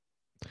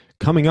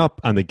Coming up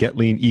on the Get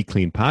Lean, Eat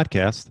Clean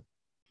podcast.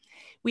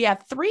 We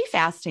have 3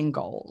 fasting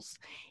goals.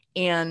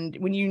 And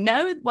when you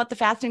know what the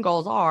fasting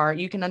goals are,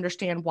 you can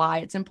understand why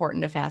it's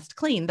important to fast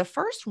clean. The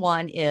first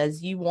one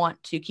is you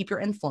want to keep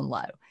your insulin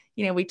low.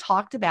 We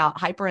talked about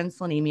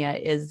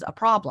hyperinsulinemia is a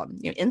problem.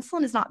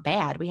 Insulin is not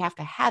bad. We have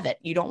to have it.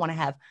 You don't want to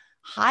have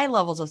high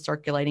levels of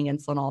circulating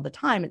insulin all the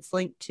time. It's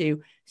linked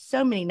to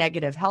so many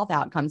negative health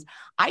outcomes.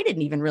 I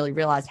didn't even really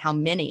realize how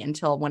many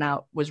until when I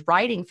was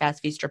writing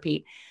Fast, Feast,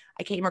 Repeat,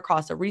 I came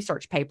across a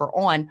research paper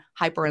on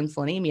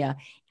hyperinsulinemia,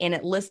 and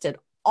it listed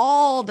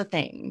all the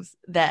things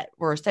that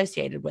were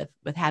associated with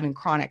having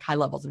chronic high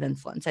levels of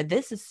insulin. So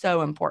this is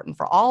so important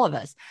for all of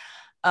us.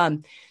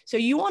 So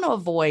you want to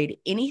avoid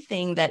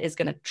anything that is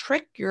going to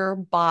trick your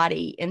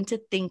body into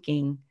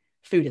thinking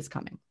food is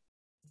coming.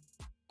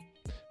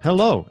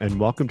 Hello, and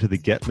welcome to the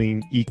Get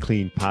Lean, Eat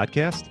Clean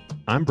podcast.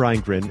 I'm Brian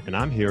Grin, and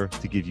I'm here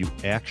to give you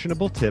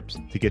actionable tips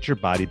to get your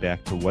body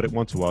back to what it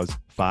once was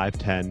 5,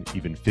 10,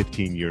 even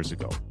 15 years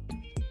ago.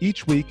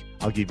 Each week,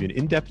 I'll give you an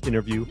in-depth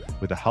interview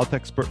with a health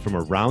expert from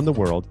around the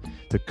world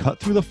to cut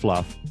through the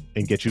fluff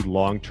and get you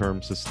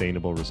long-term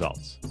sustainable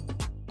results.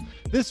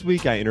 This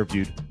week, I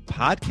interviewed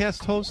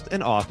podcast host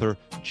and author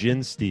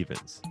Gin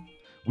Stephens.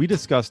 We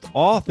discussed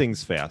all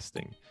things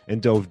fasting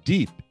and dove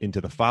deep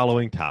into the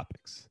following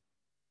topics.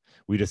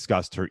 We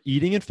discussed her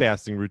eating and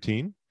fasting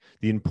routine,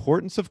 the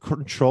importance of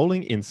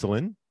controlling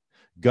insulin,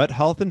 gut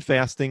health and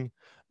fasting,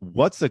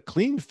 what's a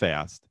clean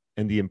fast,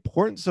 and the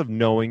importance of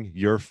knowing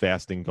your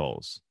fasting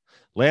goals.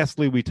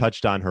 Lastly, we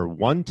touched on her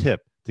one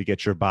tip to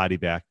get your body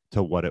back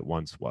to what it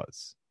once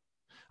was.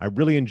 I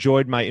really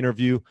enjoyed my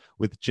interview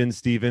with Gin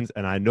Stephens,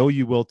 and I know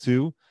you will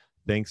too.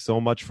 Thanks so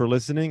much for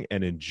listening,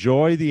 and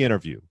enjoy the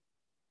interview.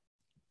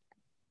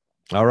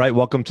 All right,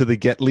 welcome to the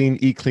Get Lean,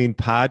 Eat Clean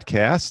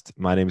podcast.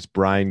 My name is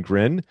Brian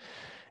Grin,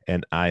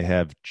 and I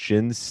have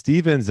Gin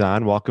Stephens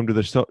on. Welcome to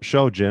the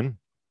show, Gin.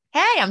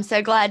 Hey, I'm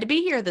so glad to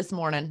be here this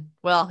morning.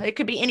 Well, it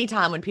could be any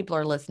time when people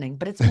are listening,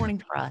 but it's morning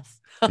for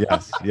us.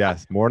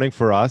 Yes. Morning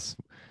for us.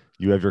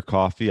 You have your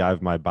coffee. I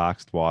have my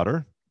boxed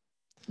water.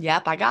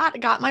 Yep, I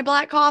got my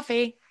black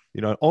coffee.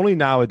 Only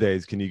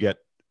nowadays can you get,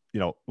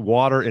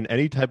 water in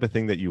any type of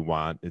thing that you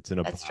want. It's in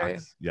a box. True.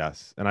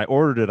 Yes. And I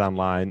ordered it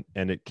online,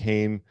 and it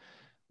came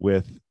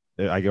with,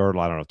 I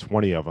ordered,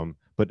 20 of them,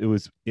 but it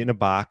was in a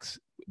box.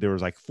 There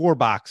was like 4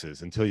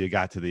 boxes until you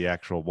got to the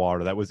actual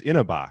water that was in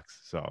a box.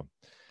 So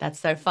that's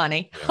so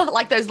funny. Yeah.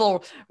 Like those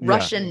little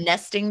Russian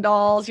nesting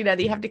dolls, that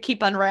you have to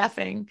keep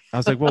unwrapping. I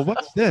was like, well,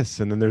 what's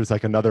this? And then there's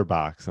like another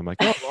box. I'm like,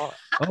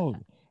 oh.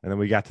 And then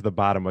we got to the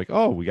bottom, like,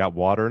 oh, we got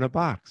water in a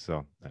box.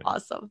 So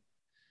awesome.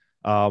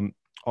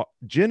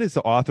 Gin is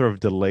the author of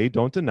Delay,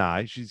 Don't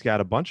Deny. She's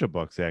got a bunch of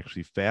books,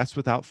 actually. Fast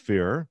Without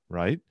Fear,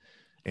 right?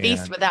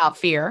 Feast Without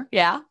Fear.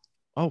 Yeah.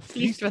 Oh,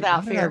 Feast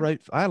Without Fear. Right.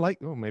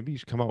 Maybe you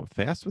should come out with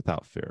Fast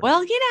Without Fear.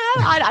 Well,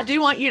 I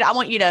do want you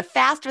to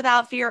fast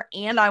without fear,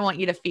 and I want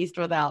you to feast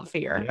without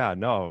fear. Yeah,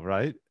 no,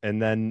 right.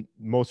 And then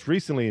most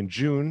recently in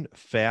June,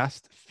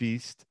 Fast,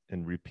 Feast,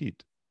 and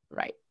Repeat.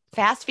 Right.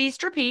 Fast,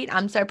 Feast, Repeat.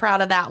 I'm so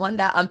proud of that one.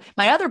 That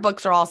my other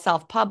books are all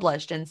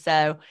self-published, and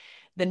so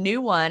the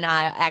new one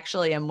I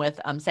actually am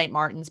with St.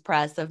 Martin's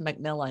Press of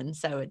Macmillan.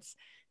 So it's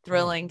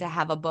thrilling to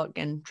have a book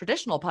in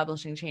traditional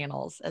publishing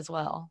channels as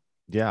well.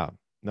 Yeah.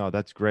 No,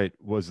 that's great.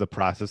 Was the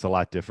process a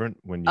lot different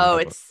when you? Oh,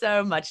 it's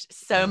so much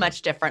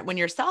different. When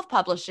you're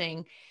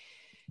self-publishing,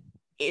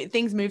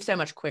 things move so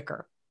much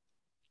quicker.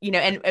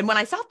 And when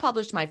I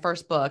self-published my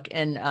first book,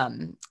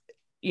 and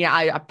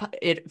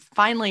it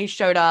finally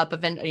showed up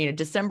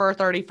December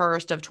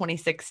 31st of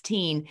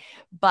 2016,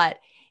 but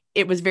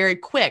it was very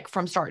quick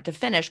from start to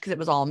finish because it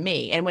was all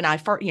me. And when I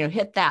first,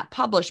 hit that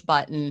publish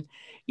button,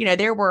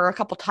 there were a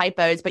couple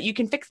typos, but you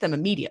can fix them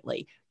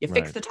immediately. You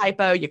fix the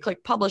typo, you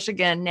click publish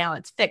again. Now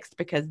it's fixed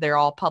because they're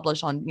all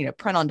published on,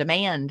 print on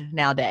demand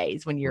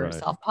nowadays when you're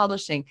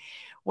self-publishing.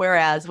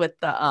 Whereas with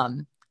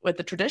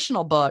the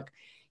traditional book,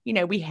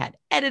 we had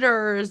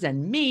editors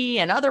and me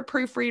and other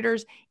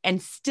proofreaders,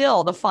 and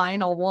still the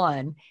final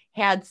one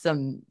had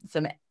some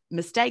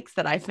mistakes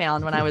that I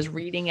found when I was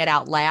reading it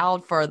out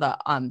loud for the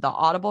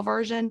Audible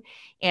version.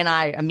 And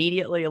I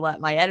immediately let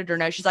my editor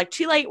know. She's like,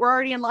 too late. We're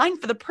already in line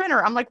for the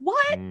printer. I'm like,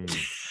 what?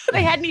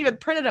 They hadn't even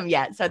printed them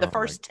yet. So the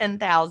first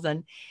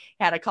 10,000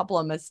 had a couple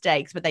of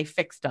mistakes, but they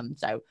fixed them.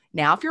 So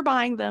now if you're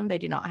buying them, they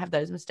do not have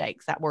those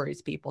mistakes. That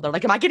worries people. They're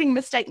like, am I getting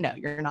mistakes? No,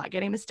 you're not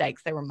getting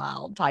mistakes. They were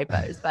mild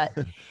typos, but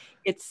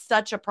it's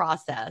such a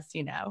process,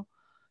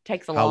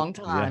 takes a long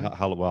time. Yeah,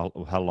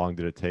 how long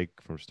did it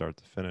take from start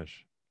to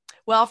finish?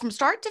 Well, from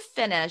start to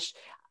finish,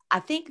 I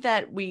think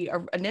that we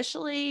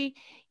initially,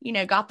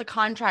 got the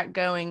contract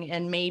going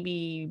in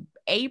maybe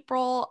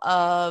April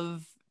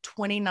of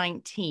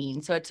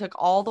 2019. So it took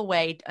all the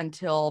way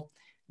until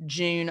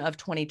June of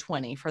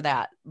 2020 for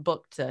that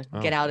book to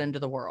get out into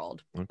the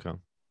world. Okay.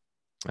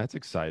 That's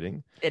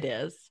exciting. It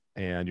is.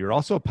 And you're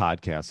also a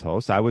podcast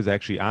host. I was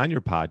actually on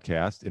your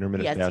podcast,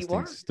 Intermittent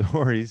Fasting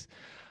Stories.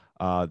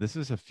 This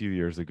is a few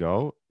years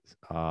ago.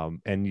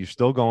 And you're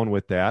still going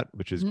with that,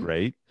 which is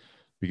great,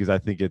 because I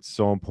think it's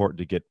so important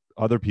to get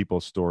other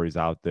people's stories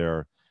out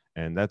there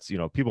And that's,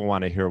 people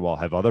want to hear, well,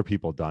 have other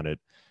people done it?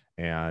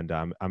 And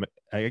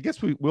I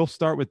guess we'll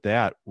start with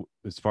that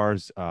as far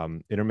as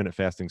intermittent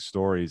fasting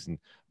stories. And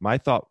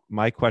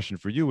my question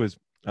for you is,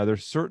 are there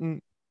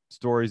certain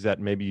stories that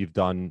maybe you've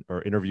done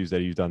or interviews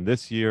that you've done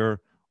this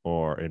year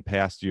or in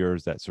past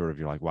years that sort of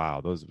you're like,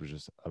 wow, those were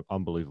just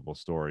unbelievable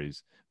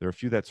stories? There are a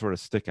few that sort of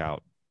stick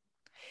out.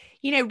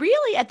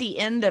 Really at the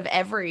end of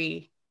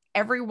every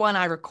one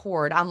I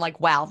record, I'm like,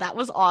 wow, that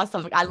was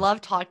awesome. I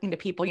love talking to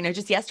people.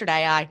 Just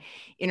yesterday I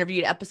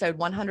interviewed episode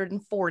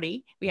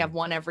 140. We have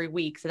one every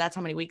week. So that's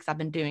how many weeks I've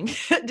been doing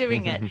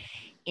it.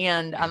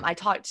 And I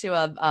talked to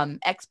a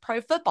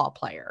ex-pro football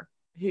player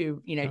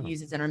who,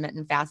 uses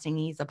intermittent fasting.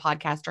 He's a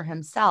podcaster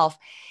himself.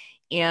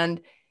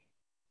 And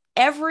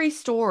every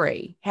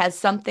story has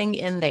something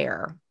in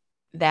there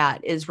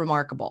that is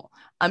remarkable.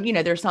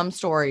 There's some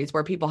stories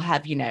where people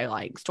have,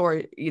 like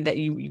story that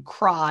you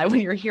cry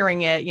when you're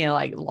hearing it,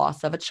 like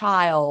loss of a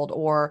child,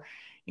 or,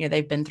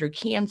 they've been through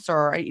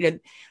cancer,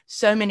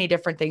 so many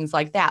different things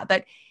like that.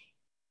 But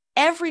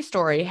every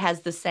story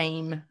has the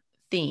same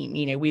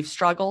theme. We've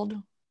struggled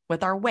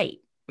with our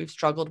weight. We've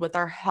struggled with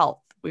our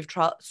health. We've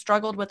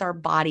struggled with our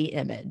body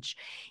image.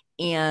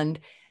 And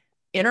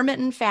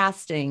intermittent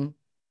fasting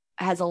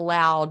has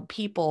allowed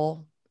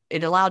people,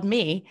 it allowed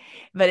me,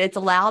 but it's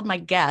allowed my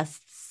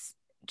guests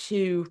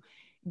to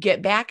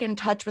get back in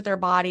touch with their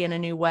body in a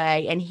new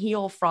way and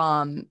heal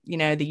from,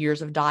 the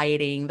years of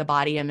dieting, the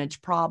body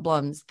image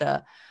problems,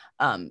 the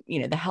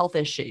health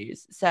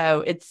issues.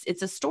 So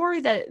it's a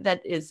story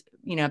that is,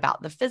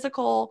 about the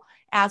physical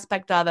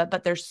aspect of it,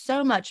 but there's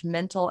so much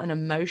mental and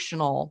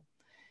emotional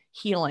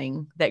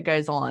healing that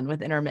goes on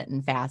with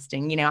intermittent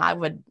fasting. I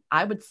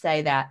would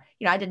say that,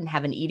 I didn't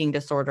have an eating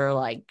disorder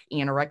like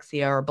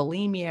anorexia or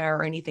bulimia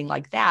or anything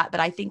like that,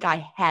 but I think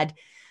I had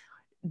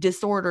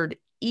disordered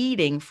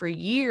eating for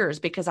years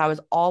because I was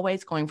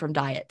always going from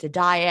diet to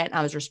diet. And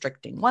I was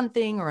restricting one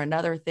thing or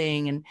another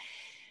thing. And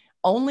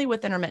only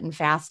with intermittent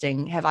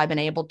fasting have I been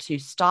able to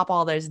stop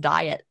all those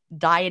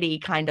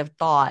diety kind of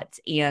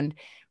thoughts and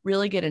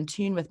really get in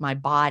tune with my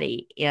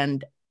body.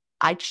 And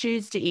I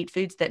choose to eat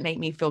foods that make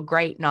me feel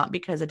great, not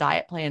because a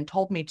diet plan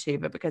told me to,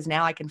 but because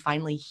now I can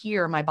finally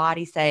hear my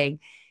body saying,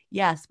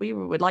 yes, we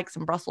would like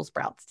some Brussels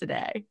sprouts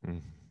today.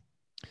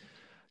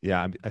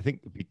 Yeah, I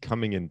think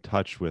becoming in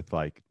touch with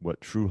like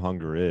what true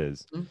hunger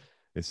is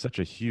such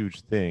a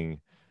huge thing.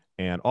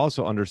 And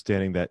also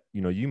understanding that,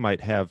 you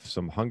might have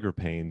some hunger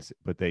pains,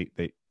 but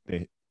they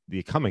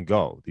come and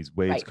go. These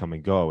waves Right. come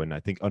and go. And I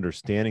think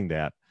understanding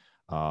that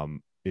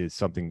is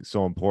something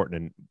so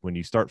important. And when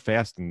you start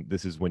fasting,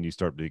 this is when you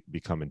start to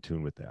become in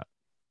tune with that.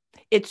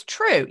 It's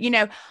true.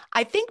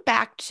 I think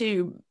back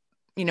to,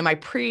 my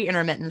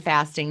pre-intermittent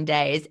fasting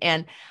days,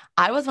 and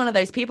I was one of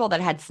those people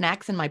that had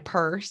snacks in my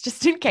purse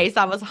just in case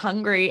I was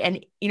hungry.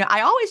 And,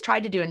 I always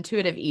tried to do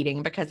intuitive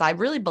eating because I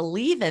really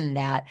believe in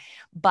that.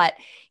 But,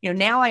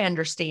 now I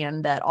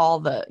understand that all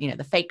the,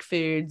 the fake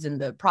foods and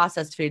the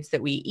processed foods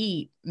that we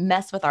eat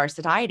mess with our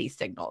satiety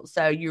signals.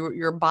 So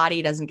your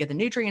body doesn't get the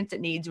nutrients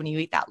it needs when you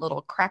eat that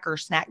little cracker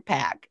snack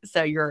pack.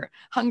 So you're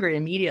hungry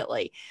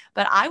immediately.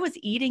 But I was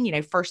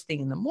eating, first thing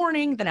in the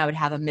morning, then I would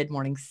have a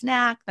mid-morning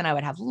snack, then I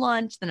would have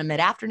lunch, then a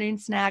mid-afternoon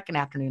snack, an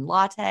afternoon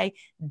latte,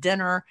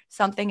 dinner,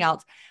 something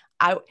else.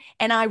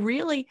 I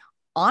really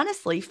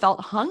honestly felt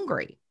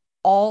hungry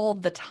all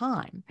the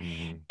time.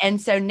 Mm-hmm.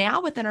 And so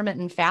now with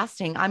intermittent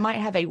fasting, I might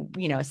have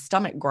a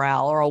stomach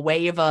growl or a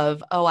wave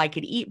of, oh, I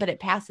could eat, but it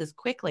passes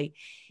quickly.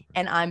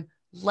 And I'm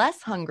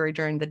less hungry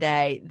during the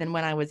day than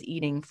when I was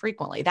eating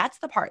frequently. That's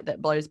the part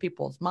that blows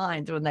people's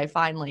minds when they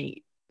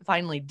finally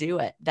do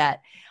it,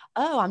 that,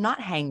 oh, I'm not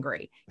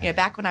hangry.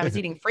 Back when I was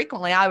eating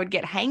frequently, I would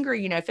get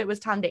hangry, if it was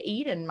time to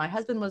eat and my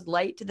husband was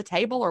late to the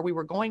table or we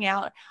were going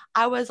out,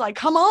 I was like,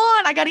 come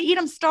on, I got to eat.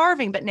 I'm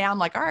starving. But now I'm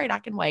like, all right, I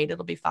can wait.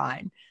 It'll be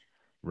fine.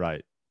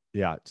 Right.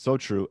 Yeah. So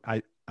true.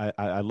 I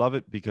love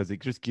it because it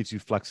just gives you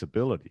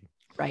flexibility.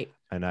 Right.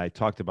 And I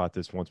talked about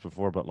this once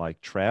before, but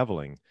like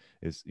traveling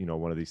is,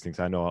 one of these things.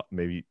 I know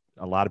maybe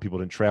a lot of people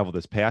didn't travel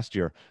this past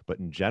year, but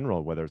in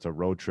general, whether it's a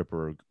road trip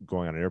or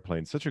going on an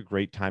airplane, it's such a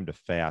great time to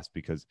fast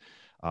because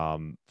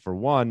for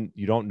one,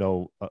 you don't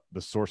know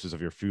the sources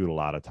of your food a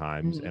lot of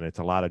times, and it's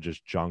a lot of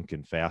just junk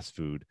and fast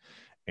food.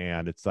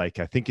 And it's like,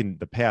 I think in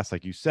the past,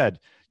 like you said,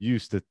 you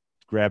used to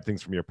grab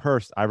things from your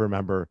purse. I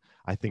remember,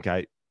 I think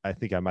I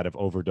might have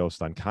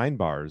overdosed on Kind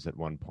bars at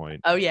one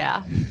point. Oh,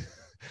 yeah.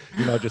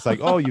 Just like,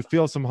 oh, you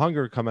feel some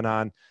hunger coming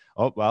on.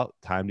 Oh, well,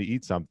 time to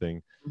eat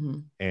something. Mm-hmm.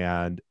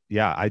 And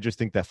yeah, I just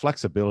think that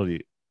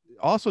flexibility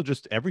also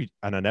just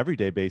on an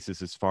everyday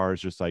basis, as far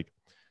as just like,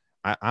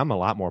 I'm a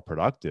lot more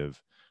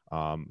productive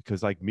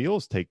because like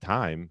meals take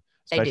time,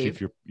 especially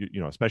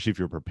if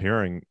you're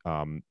preparing.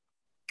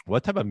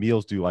 What type of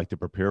meals do you like to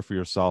prepare for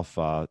yourself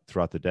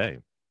throughout the day?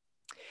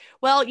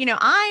 Well,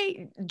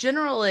 I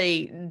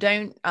generally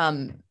don't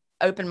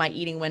open my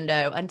eating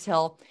window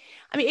until,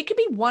 it could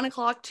be 1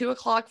 o'clock, 2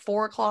 o'clock,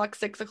 4 o'clock,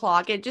 6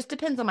 o'clock. It just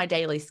depends on my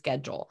daily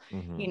schedule.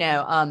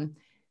 Mm-hmm.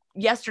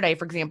 Yesterday,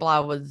 for example,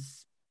 I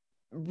was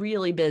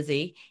really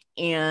busy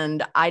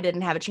and I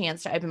didn't have a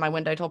chance to open my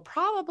window till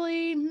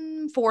probably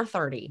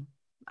 4:30.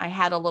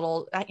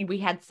 We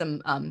had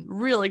some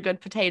really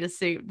good potato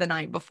soup the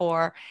night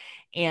before.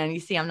 And you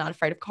see, I'm not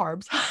afraid of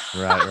carbs.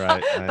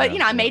 Right. But,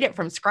 I made it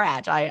from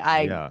scratch.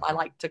 I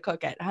like to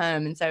cook at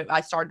home. And so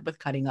I started with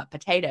cutting up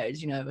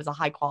potatoes. It was a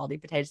high quality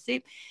potato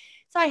soup.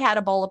 So I had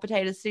a bowl of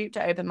potato soup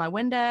to open my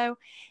window.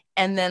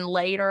 And then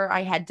later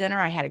I had dinner.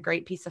 I had a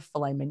great piece of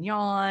filet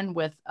mignon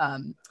with,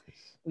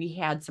 we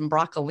had some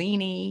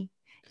broccolini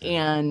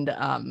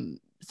and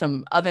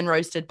some oven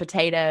roasted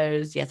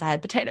potatoes. Yes, I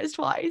had potatoes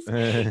twice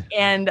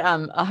and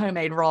a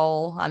homemade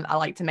roll. I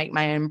like to make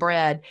my own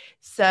bread.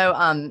 So,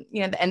 and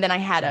then I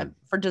had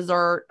for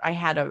dessert, I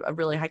had a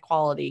really high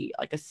quality,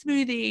 like a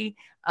smoothie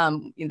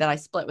that I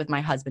split with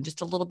my husband,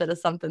 just a little bit of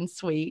something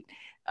sweet.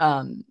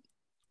 And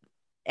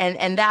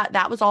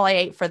that was all I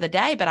ate for the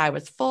day, but I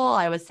was full,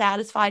 I was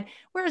satisfied.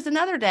 Whereas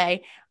another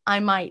day I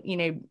might,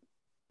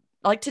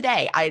 like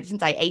today,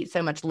 since I ate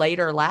so much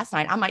later last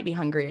night, I might be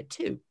hungry at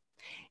 2.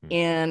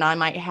 And I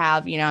might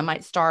have, I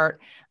might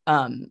start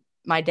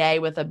my day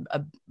with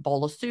a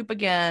bowl of soup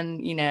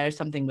again,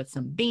 something with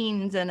some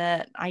beans in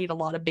it. I eat a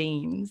lot of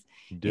beans,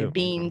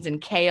 beans and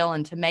kale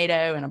and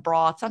tomato and a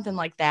broth, something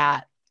like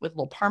that with a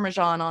little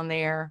Parmesan on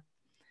there.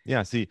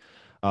 Yeah. See,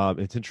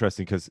 it's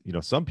interesting because,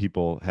 some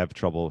people have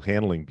trouble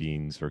handling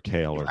beans or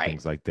kale or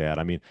things like that.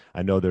 I mean,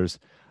 I know there's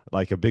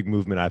like a big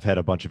movement. I've had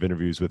a bunch of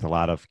interviews with a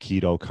lot of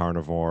keto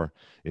carnivore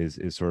is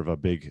sort of a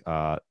big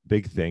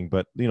thing,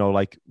 but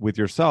like with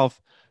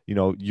yourself,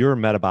 you're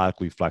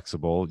metabolically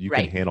flexible. You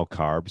can handle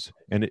carbs.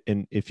 And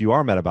if you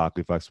are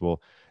metabolically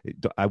flexible,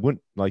 I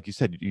wouldn't, like you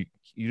said,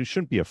 you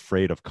shouldn't be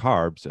afraid of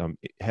carbs.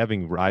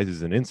 Having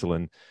rises in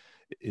insulin,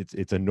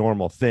 it's a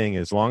normal thing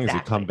as long as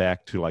you come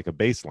back to like a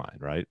baseline,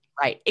 right?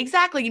 Right.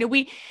 Exactly.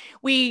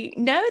 We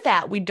know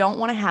that we don't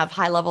want to have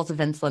high levels of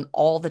insulin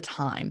all the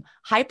time.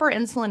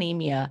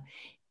 Hyperinsulinemia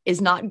is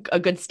not a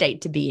good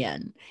state to be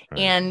in.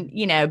 Right.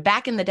 And,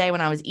 back in the day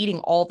when I was eating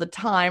all the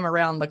time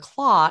around the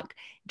clock,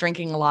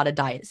 drinking a lot of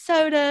diet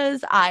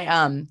sodas,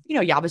 I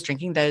was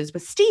drinking those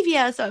with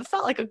stevia. So it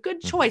felt like a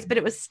good choice, but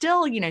it was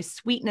still,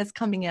 sweetness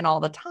coming in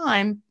all the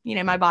time.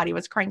 My body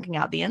was cranking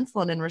out the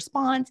insulin in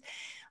response.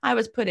 I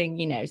was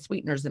putting,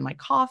 sweeteners in my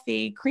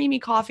coffee, creamy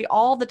coffee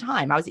all the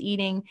time. I was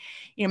eating,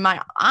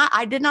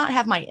 I did not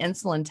have my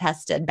insulin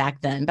tested back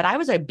then, but I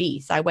was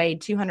obese. I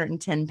weighed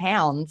 210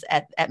 pounds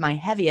at my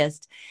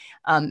heaviest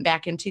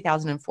back in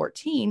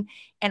 2014.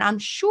 And I'm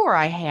sure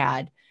I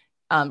had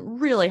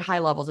really high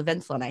levels of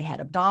insulin. I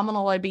had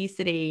abdominal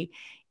obesity.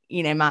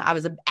 I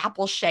was an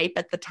apple shape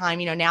at the time.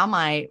 Now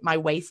my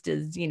waist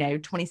is,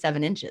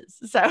 27 inches.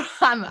 So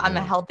I'm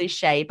a healthy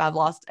shape. I've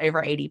lost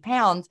over 80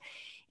 pounds.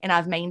 And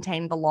I've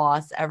maintained the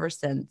loss ever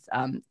since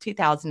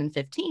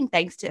 2015,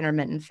 thanks to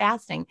intermittent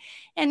fasting.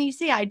 And you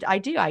see, I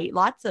eat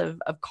lots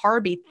of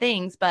carby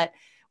things, but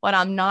what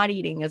I'm not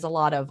eating is a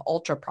lot of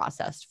ultra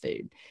processed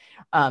food.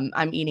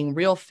 I'm eating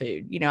real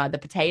food. The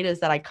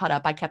potatoes that I cut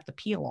up, I kept the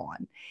peel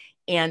on.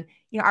 And,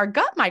 our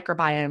gut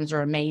microbiomes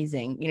are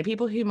amazing.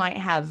 People who might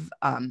have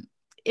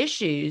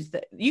issues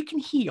that you can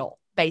heal.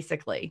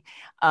 Basically,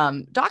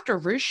 Dr.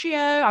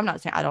 Ruscio,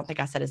 I don't think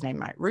I said his name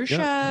right. Ruscio.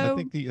 Yeah,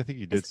 I think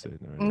you did say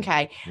it. Right.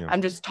 Okay. Yeah.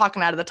 I'm just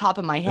talking out of the top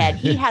of my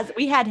head.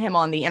 We had him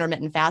on the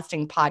intermittent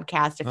fasting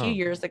podcast a few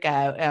years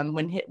ago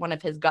when one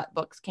of his gut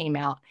books came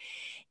out.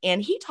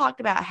 And he talked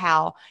about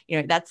how,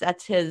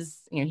 that's his,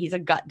 he's a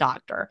gut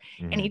doctor.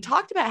 Mm-hmm. And he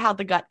talked about how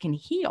the gut can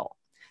heal.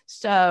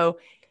 So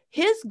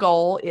his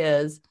goal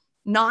is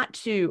not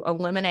to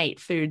eliminate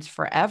foods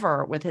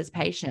forever with his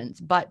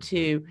patients, but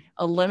to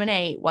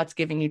eliminate what's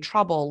giving you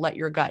trouble, let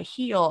your gut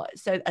heal.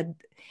 So,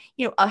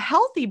 a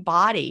healthy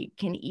body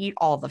can eat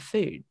all the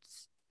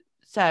foods.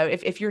 So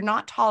if you're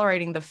not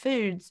tolerating the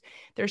foods,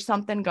 there's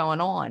something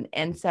going on.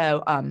 And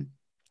so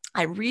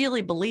I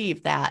really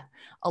believe that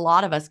a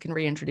lot of us can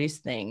reintroduce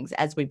things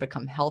as we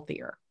become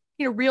healthier.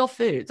 Real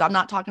foods. I'm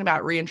not talking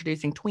about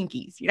reintroducing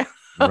Twinkies,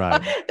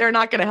 Right. They're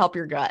not going to help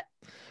your gut.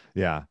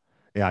 Yeah.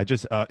 Yeah, I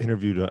just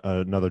interviewed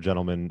another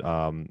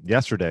gentleman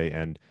yesterday,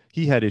 and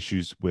he had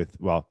issues with,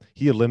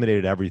 he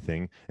eliminated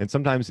everything. And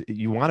sometimes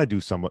you want to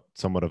do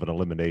somewhat of an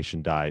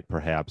elimination diet,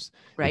 perhaps,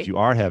 if you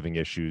are having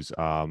issues,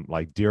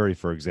 like dairy,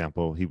 for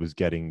example. He was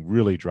getting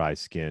really dry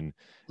skin,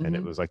 and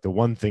it was like the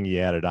one thing he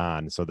added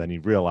on. So then he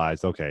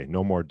realized, okay,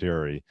 no more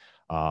dairy.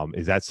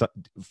 Is that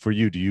for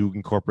you? Do you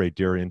incorporate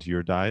dairy into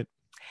your diet?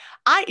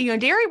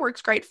 Dairy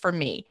works great for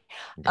me.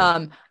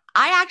 Okay.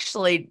 I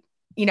actually...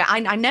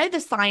 I know the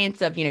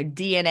science of,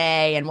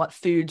 DNA and what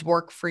foods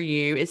work for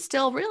you is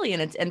still really in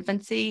its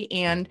infancy.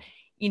 And,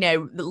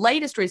 the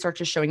latest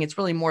research is showing it's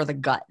really more the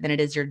gut than it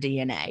is your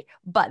DNA.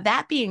 But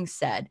that being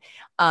said,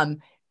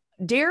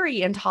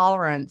 dairy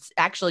intolerance,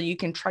 actually, you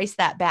can trace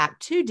that back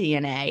to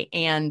DNA.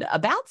 And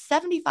about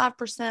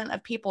 75%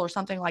 of people or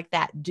something like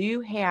that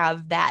do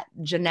have that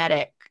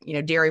genetic,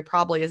 dairy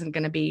probably isn't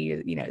going to be,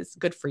 it's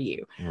good for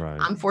you. Right.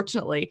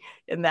 Unfortunately,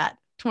 in that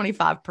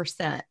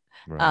 25%.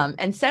 Right.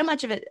 And so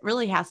much of it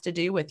really has to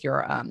do with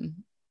your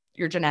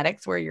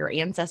genetics, where your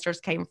ancestors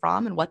came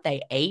from and what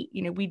they ate.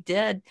 We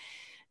did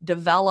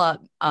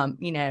develop,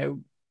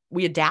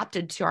 we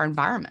adapted to our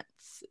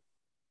environments,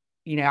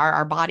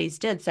 our bodies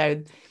did.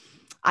 So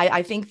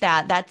I think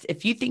that's,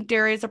 if you think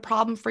dairy is a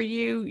problem for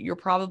you, you're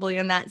probably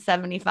in that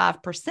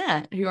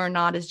 75% who are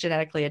not as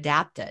genetically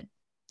adapted.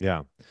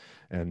 Yeah.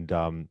 And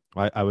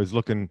I was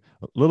looking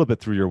a little bit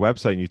through your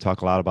website, and you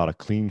talk a lot about a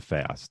clean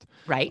fast.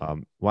 Right.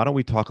 Why don't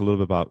we talk a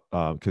little bit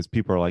about, because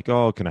people are like,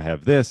 oh, can I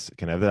have this?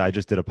 Can I have that? I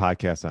just did a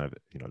podcast on it.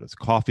 Does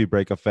coffee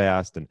break a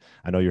fast? And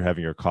I know you're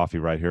having your coffee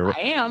right here.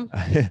 I am.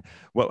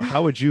 Well,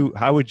 how would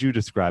you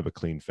describe a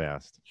clean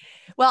fast?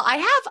 Well, I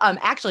have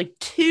actually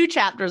 2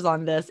 chapters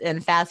on this in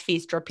Fast,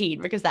 Feast,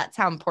 Repeat, because that's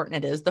how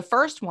important it is. The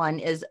first one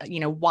is,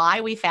 why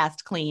we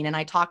fast clean. And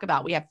I talk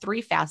about, we have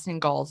 3 fasting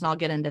goals, and I'll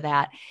get into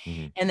that.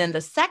 Mm-hmm. And then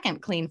the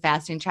second clean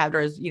fasting chapter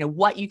is,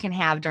 what you can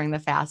have during the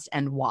fast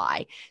and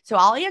why. So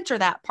I'll answer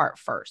that part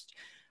first.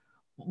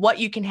 What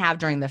you can have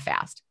during the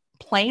fast: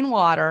 plain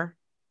water,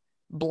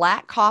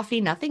 black coffee,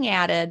 nothing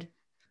added,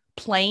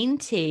 plain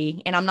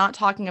tea. And I'm not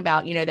talking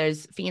about,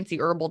 those fancy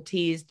herbal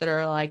teas that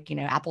are like,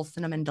 apple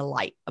cinnamon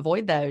delight.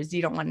 Avoid those.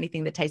 You don't want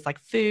anything that tastes like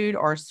food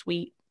or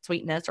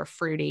sweetness or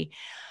fruity.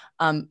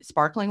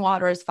 Sparkling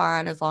water is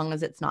fine as long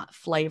as it's not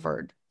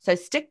flavored. So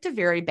stick to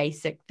very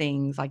basic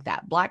things like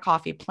that: black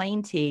coffee,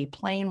 plain tea,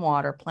 plain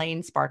water,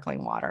 plain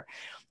sparkling water.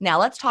 Now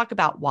let's talk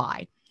about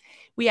why.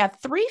 We have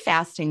 3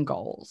 fasting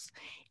goals.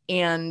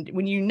 And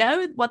when you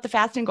know what the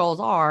fasting goals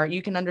are,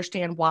 you can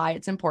understand why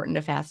it's important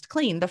to fast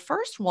clean. The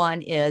first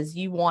one is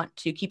you want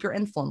to keep your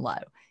insulin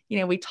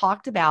low. We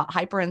talked about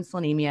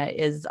hyperinsulinemia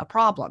is a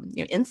problem.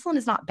 Insulin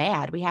is not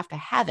bad. We have to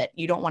have it.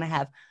 You don't want to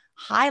have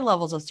high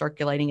levels of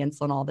circulating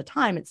insulin all the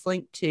time. It's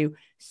linked to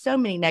so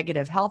many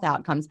negative health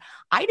outcomes.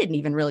 I didn't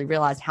even really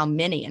realize how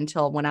many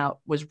until when I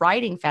was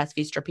writing Fast,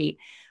 Feast, Repeat,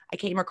 I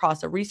came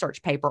across a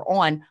research paper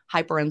on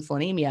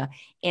hyperinsulinemia,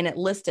 and it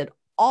listed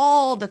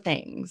all the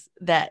things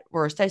that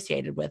were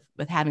associated with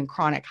having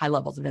chronic high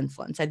levels of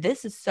insulin. So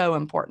this is so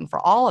important for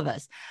all of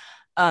us.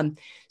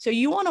 So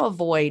you want to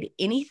avoid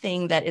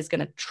anything that is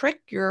going to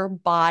trick your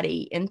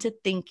body into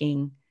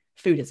thinking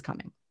food is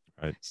coming.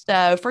 Right.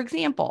 So for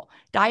example,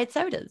 diet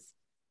sodas,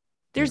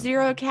 they're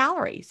 0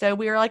 calorie. So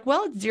we are like,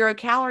 well, it's 0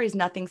 calories.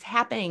 Nothing's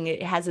happening.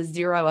 It has a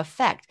 0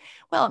 effect.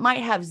 Well, it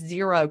might have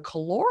 0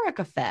 caloric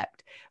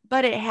effect,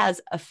 but it has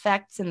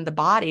effects in the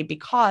body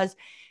because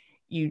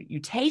you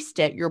taste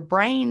it, your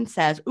brain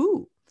says,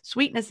 ooh,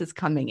 sweetness is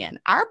coming in.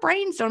 Our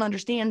brains don't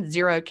understand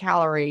 0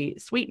 calorie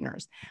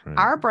sweeteners. Right.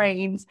 Our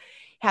brains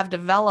have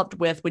developed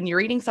with, when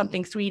you're eating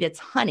something sweet, it's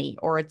honey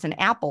or it's an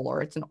apple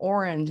or it's an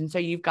orange. And so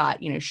you've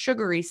got,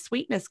 sugary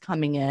sweetness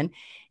coming in.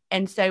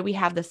 And so we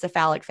have the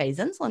cephalic phase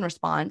insulin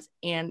response,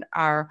 and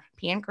our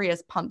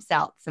pancreas pumps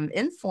out some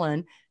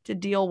insulin to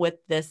deal with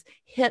this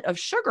hit of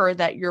sugar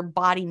that your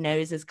body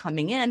knows is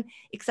coming in,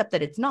 except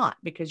that it's not,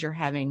 because you're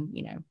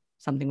having,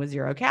 something with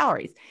 0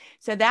 calories.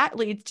 So that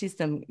leads to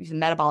some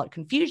metabolic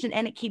confusion,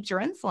 and it keeps your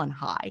insulin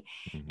high.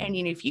 Mm-hmm. And,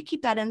 if you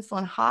keep that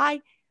insulin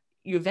high,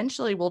 you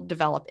eventually will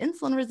develop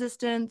insulin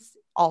resistance.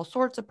 All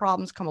sorts of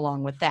problems come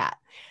along with that.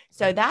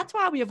 So that's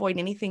why we avoid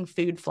anything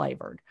food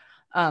flavored.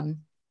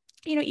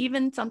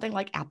 Even something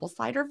like apple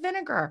cider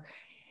vinegar.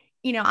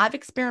 I've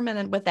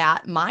experimented with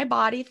that. My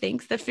body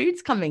thinks that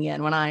food's coming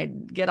in when I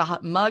get a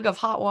mug of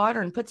hot water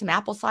and put some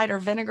apple cider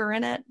vinegar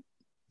in it.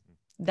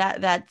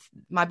 That's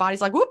my body's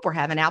like, whoop, we're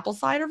having apple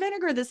cider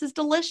vinegar. This is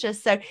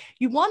delicious. So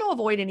you want to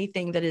avoid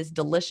anything that is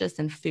delicious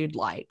and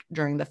food-like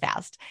during the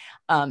fast.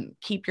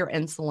 Keep your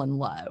insulin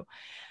low.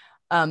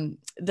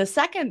 The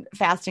second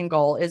fasting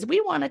goal is we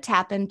want to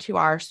tap into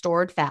our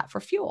stored fat for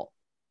fuel.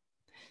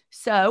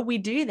 So we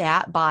do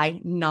that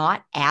by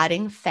not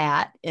adding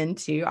fat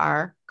into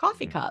our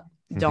coffee cup.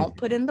 Don't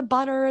put in the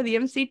butter, the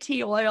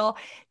MCT oil,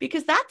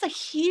 because that's a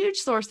huge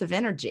source of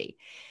energy.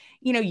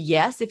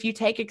 Yes, if you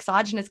take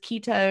exogenous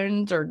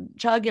ketones or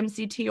chug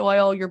MCT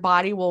oil, your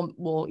body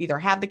will either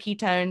have the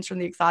ketones from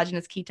the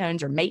exogenous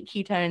ketones or make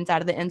ketones out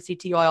of the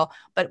MCT oil.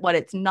 But what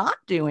it's not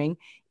doing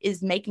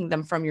is making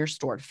them from your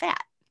stored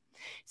fat.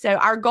 So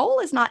our goal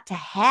is not to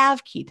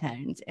have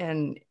ketones,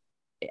 and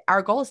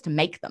our goal is to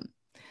make them.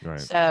 Right.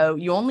 So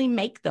you only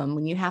make them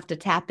when you have to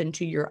tap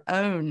into your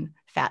own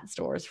fat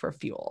stores for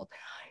fuel.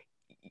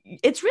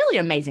 It's really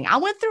amazing. I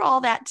went through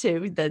all that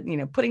too,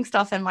 putting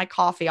stuff in my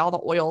coffee, all the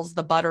oils,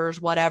 the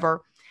butters,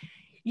 whatever.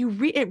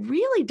 It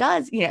really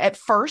does, at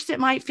first it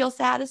might feel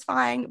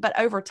satisfying, but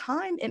over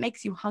time it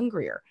makes you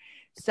hungrier.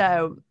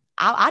 So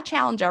I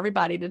challenge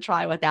everybody to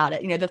try without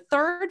it. The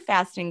third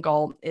fasting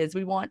goal is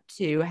we want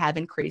to have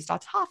increased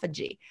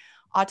autophagy.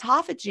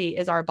 Autophagy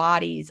is our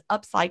body's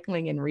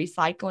upcycling and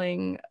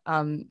recycling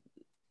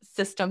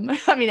system.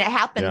 I mean, it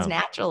happens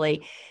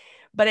naturally.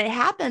 But it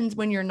happens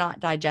when you're not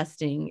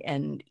digesting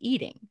and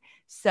eating.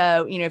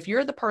 So, if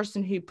you're the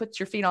person who puts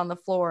your feet on the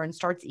floor and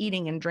starts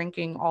eating and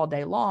drinking all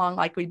day long,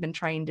 like we've been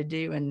trained to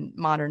do in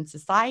modern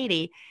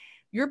society,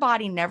 your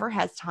body never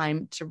has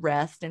time to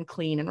rest and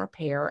clean and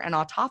repair. And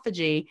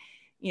autophagy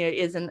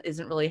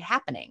isn't really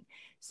happening.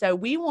 So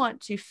we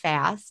want to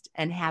fast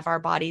and have our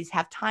bodies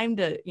have time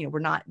to, we're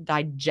not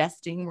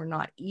digesting, we're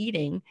not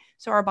eating.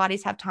 So our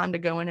bodies have time to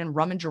go in and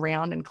rummage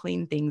around and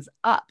clean things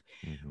up.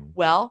 Mm-hmm.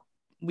 Well,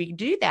 we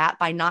do that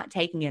by not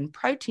taking in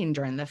protein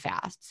during the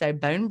fast. So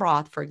bone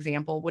broth, for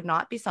example, would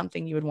not be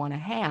something you would want to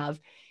have.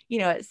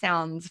 It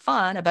sounds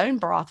fun, a bone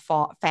broth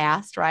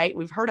fast, right?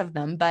 We've heard of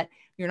them, but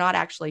you're not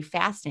actually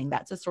fasting.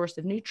 That's a source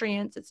of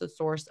nutrients. It's a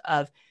source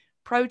of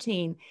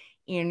protein.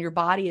 And your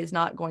body is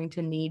not going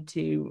to need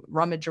to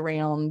rummage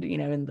around,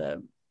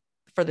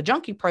 for the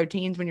junky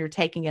proteins when you're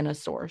taking in a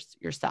source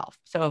yourself.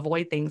 So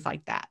avoid things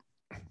like that.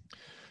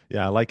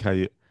 Yeah. I like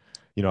how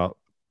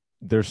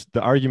there's the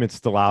argument's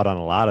still out on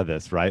a lot of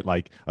this, right?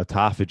 Like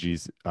autophagy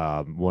is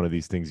one of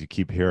these things you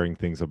keep hearing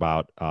things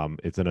about.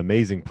 It's an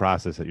amazing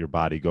process that your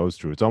body goes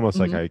through. It's almost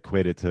like I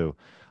equate it to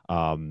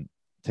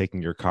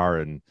taking your car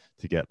and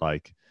to get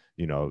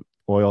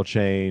oil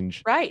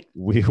change, right?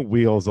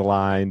 Wheels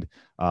aligned.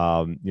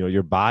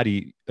 Your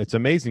body, it's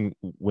amazing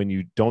when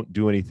you don't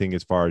do anything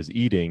as far as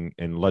eating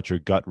and let your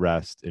gut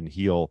rest and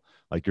heal,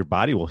 like your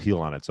body will heal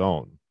on its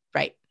own.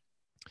 Right.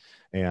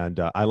 And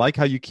I like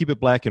how you keep it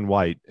black and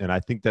white. And I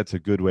think that's a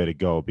good way to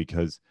go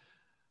because,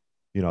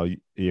 you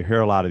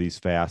hear a lot of these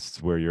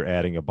fasts where you're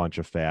adding a bunch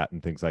of fat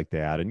and things like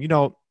that.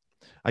 And,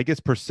 I guess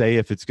per se,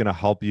 if it's going to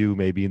help you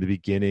maybe in the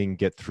beginning,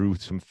 get through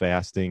some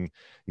fasting,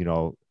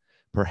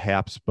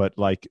 perhaps, but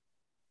like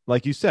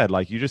you said,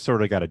 you just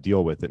sort of got to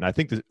deal with it. And I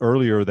think that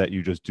earlier that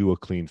you just do a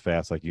clean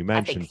fast, like you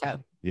mentioned. I think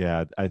so.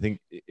 Yeah. I think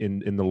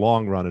in the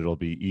long run, it'll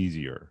be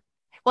easier.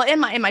 Well, in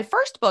my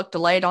first book,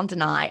 Delay Don't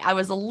Deny, I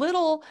was a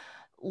little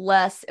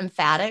less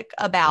emphatic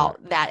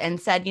about that and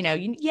said,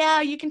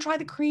 you can try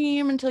the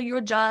cream until you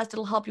adjust.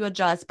 It'll help you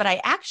adjust. But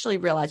I actually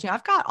realized,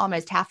 I've got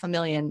almost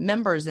 500,000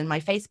 members in my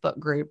Facebook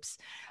groups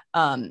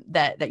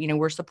that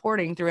we're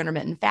supporting through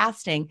intermittent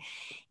fasting.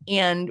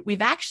 And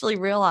we've actually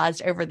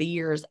realized over the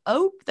years,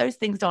 those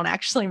things don't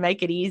actually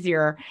make it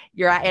easier.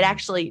 It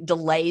actually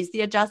delays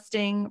the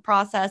adjusting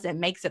process. It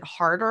makes it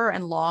harder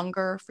and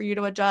longer for you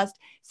to adjust.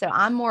 So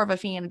I'm more of a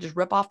fan of just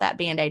rip off that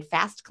Band-Aid,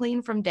 fast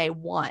clean from day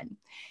one.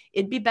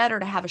 It'd be better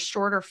to have a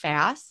shorter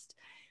fast,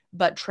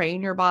 but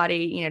train your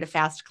body, to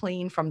fast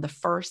clean from the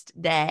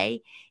first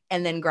day.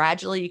 And then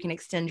gradually you can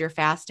extend your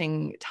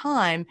fasting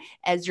time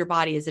as your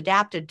body is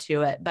adapted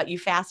to it. But you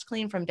fast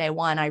clean from day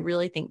one. I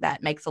really think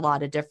that makes a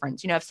lot of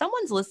difference. If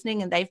someone's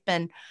listening and they've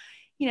been,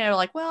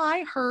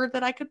 I heard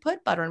that I could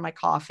put butter in my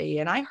coffee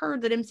and I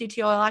heard that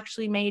MCT oil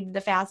actually made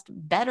the fast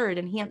better. It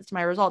enhanced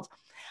my results.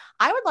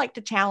 I would like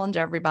to challenge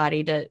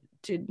everybody to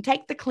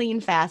take the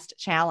clean fast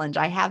challenge.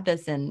 I have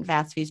this in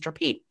Fast, Feast,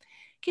 Repeat.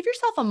 Give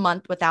yourself a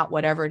month without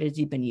whatever it is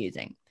you've been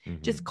using.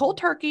 Mm-hmm. Just cold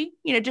turkey,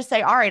 just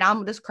say, all right,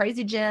 I'm this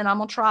crazy Jen. I'm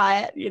going to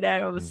try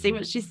it, see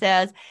what she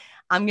says.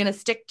 I'm going to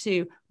stick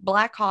to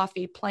black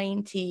coffee,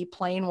 plain tea,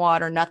 plain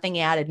water, nothing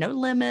added, no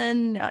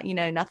lemon,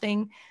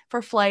 nothing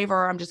for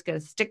flavor. I'm just going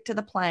to stick to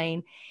the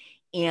plain.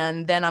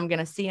 And then I'm going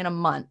to see in a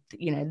month,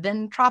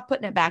 then try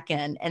putting it back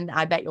in. And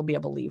I bet you'll be a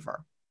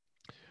believer.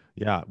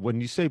 Yeah.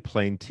 When you say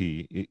plain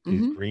tea,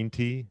 is green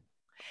tea?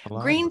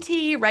 Green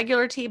tea,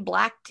 regular tea,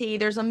 black tea.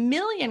 There's a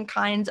million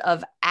kinds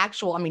of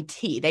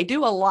tea. They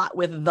do a lot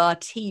with the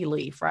tea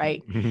leaf,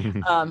 right?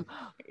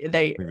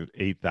 They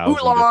 8,000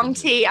 oolong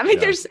tea.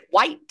 There's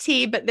white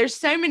tea, but there's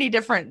so many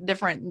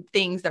different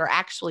things that are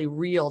actually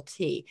real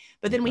tea.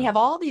 But then we have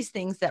all these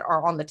things that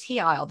are on the tea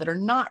aisle that are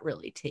not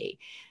really tea.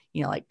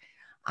 Like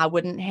I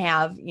wouldn't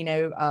have,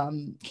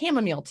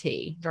 chamomile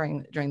tea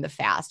during the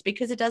fast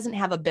because it doesn't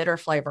have a bitter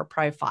flavor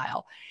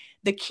profile.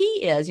 The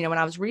key is, when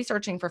I was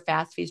researching for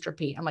Fast, Feast,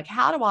 Repeat, I'm like,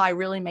 how do I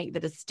really make the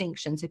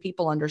distinction so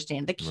people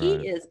understand? The key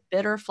is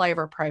bitter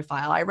flavor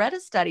profile. I read a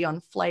study on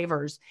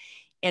flavors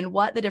and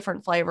what the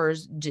different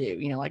flavors do.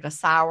 Like a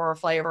sour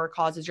flavor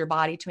causes your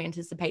body to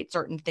anticipate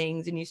certain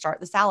things and you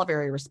start the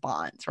salivary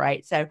response,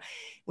 right? So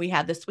we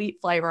have the sweet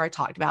flavor. I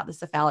talked about the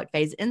cephalic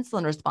phase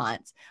insulin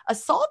response. A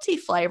salty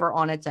flavor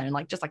on its own,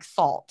 just like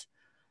salt,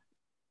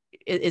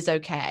 is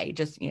okay.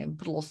 Just, put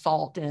a little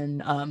salt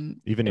in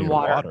even in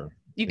water.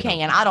 You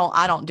can. I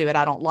don't do it.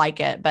 I don't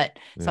like it, but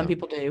some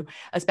people do,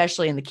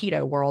 especially in the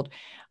keto world.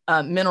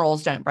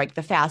 Minerals don't break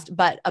the fast,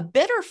 but a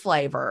bitter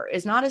flavor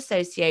is not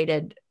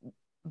associated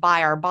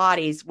by our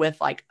bodies with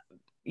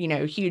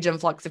huge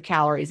influx of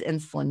calories,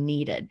 insulin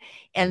needed.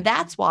 And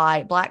that's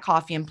why black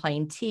coffee and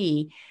plain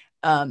tea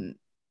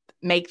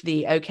make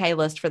the okay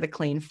list for the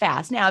clean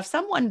fast. Now, if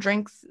someone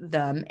drinks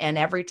them and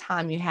every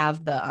time you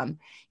have the,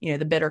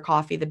 the bitter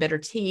coffee, the bitter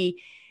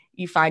tea,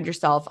 you find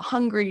yourself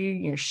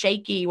hungry,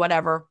 shaky,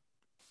 whatever,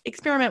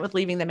 experiment with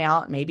leaving them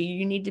out. Maybe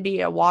you need to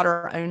be a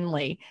water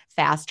only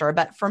faster.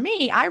 But for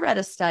me, I read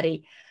a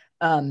study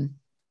about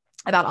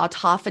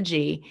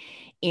autophagy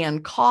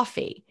and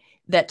coffee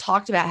that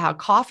talked about how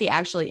coffee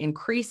actually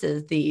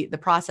increases the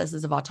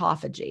processes of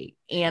autophagy.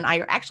 And I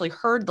actually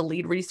heard the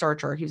lead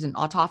researcher, who's an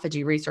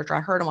autophagy researcher,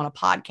 I heard him on a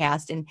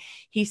podcast, and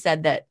he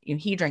said that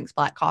he drinks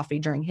black coffee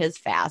during his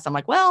fast. I'm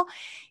like, well,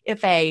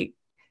 if a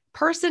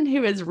person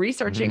who is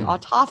researching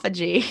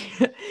autophagy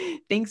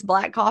thinks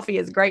black coffee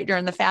is great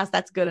during the fast,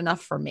 that's good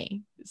enough for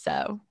me.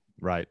 So.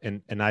 Right.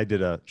 And I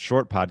did a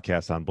short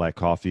podcast on black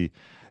coffee.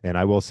 And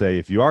I will say,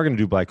 if you are going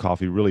to do black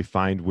coffee, really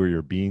find where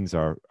your beans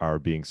are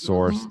being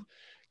sourced,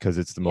 because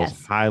it's the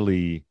most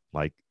highly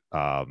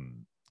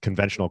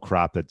conventional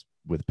crop that's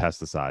with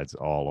pesticides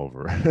all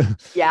over.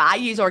 Yeah. I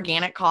use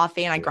organic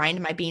coffee and I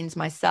grind my beans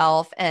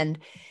myself. And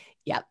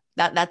yeah,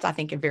 that's, I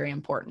think, very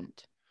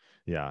important.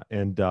 Yeah.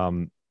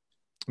 And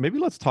maybe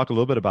let's talk a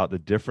little bit about the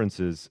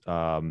differences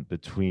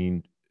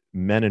between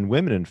men and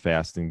women in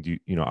fasting.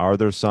 Are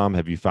there some,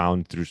 have you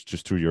found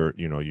through your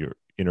you're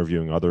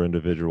interviewing other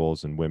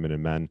individuals and women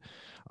and men,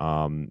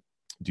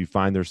 do you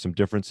find there's some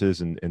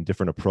differences and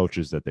different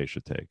approaches that they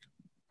should take?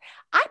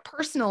 I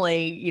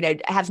personally,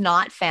 have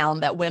not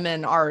found that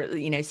women are,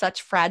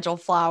 such fragile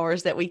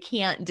flowers that we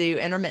can't do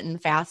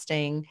intermittent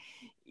fasting,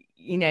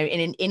 in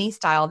any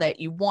style that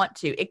you want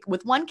to,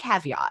 with one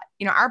caveat.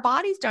 Our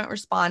bodies don't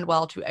respond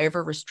well to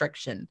over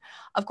restriction.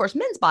 Of course,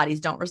 men's bodies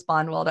don't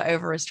respond well to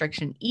over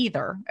restriction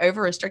either.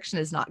 Over restriction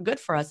is not good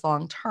for us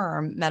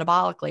long-term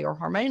metabolically or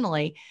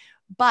hormonally,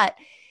 but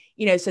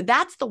so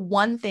that's the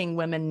one thing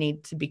women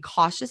need to be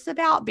cautious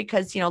about,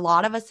 because, a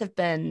lot of us have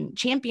been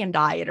champion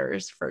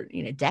dieters for,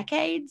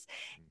 decades.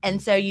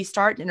 And so you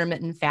start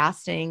intermittent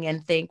fasting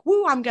and think,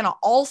 woo, I'm going to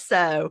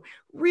also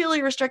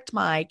really restrict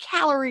my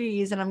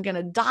calories and I'm going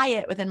to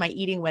diet within my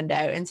eating window.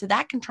 And so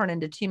that can turn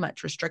into too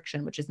much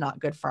restriction, which is not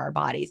good for our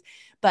bodies.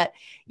 But,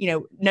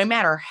 no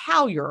matter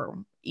how you're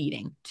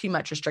eating, too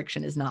much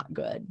restriction is not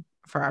good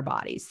for our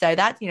bodies. So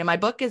that's, my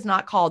book is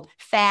not called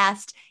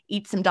Fast,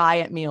 Eat Some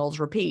Diet Meals,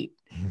 Repeat.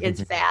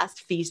 It's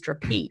Fast, Feast,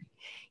 Repeat.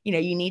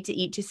 You need to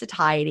eat to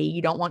satiety.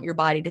 You don't want your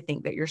body to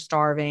think that you're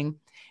starving.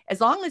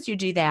 As long as you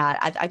do that,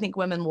 I think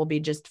women will be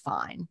just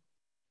fine.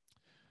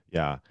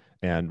 Yeah.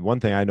 And one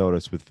thing I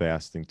notice with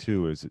fasting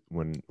too is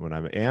when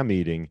I am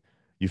eating,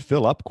 you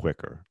fill up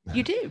quicker.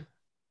 You do.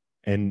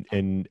 And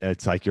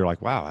it's like, you're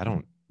like, wow, I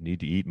don't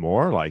need to eat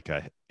more.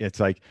 It's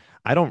like,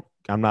 I'm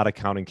not a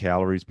counting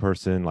calories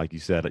person. Like you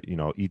said,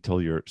 eat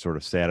till you're sort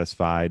of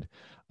satisfied.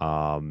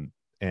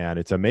 And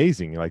it's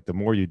amazing. Like the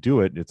more you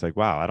do it, it's like,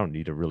 wow, I don't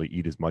need to really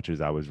eat as much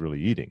as I was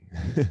really eating.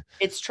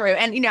 It's true.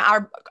 And,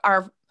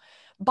 our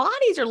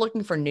bodies are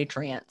looking for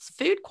nutrients.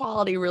 Food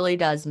quality really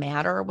does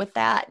matter with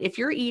that. If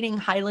you're eating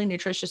highly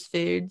nutritious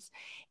foods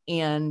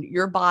and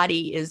your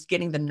body is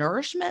getting the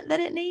nourishment that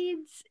it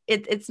needs,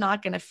 it's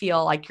not going to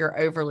feel like you're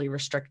overly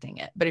restricting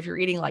it. But if you're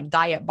eating like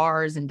diet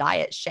bars and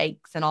diet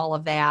shakes and all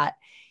of that,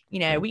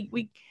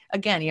 we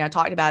again, I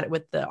talked about it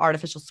with the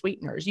artificial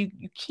sweeteners. You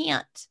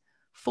can't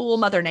fool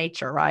Mother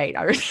Nature, right?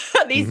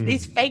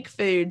 These fake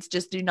foods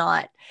just do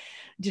not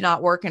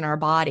work in our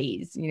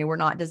bodies. We're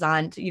not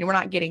designed to, we're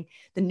not getting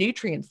the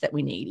nutrients that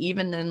we need,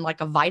 even in like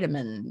a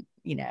vitamin,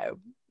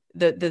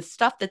 the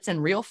stuff that's in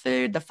real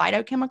food, the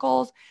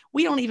phytochemicals,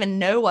 we don't even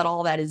know what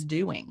all that is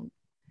doing.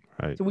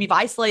 Right. So we've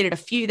isolated a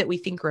few that we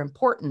think are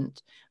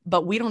important,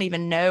 but we don't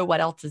even know what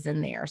else is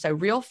in there. So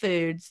real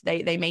foods,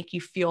 they make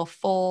you feel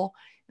full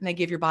and they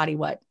give your body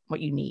what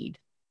you need.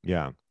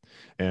 Yeah.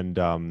 And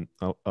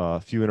a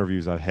few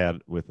interviews I've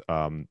had with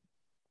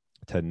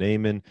Ted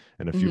Naiman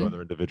and a few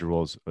other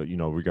individuals,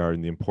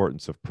 regarding the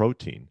importance of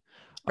protein.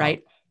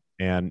 Right.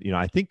 And,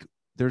 I think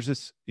there's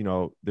this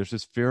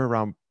fear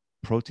around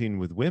protein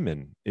with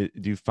women. Do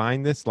you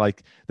find this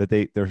like that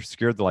they're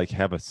scared to like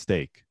have a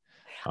steak?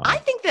 I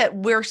think that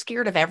we're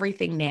scared of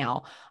everything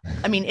now.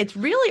 I mean, it's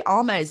really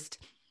almost,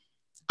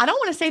 I don't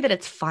want to say that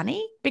it's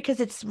funny because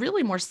it's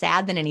really more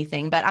sad than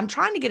anything, but I'm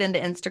trying to get into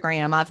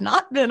Instagram. I've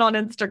not been on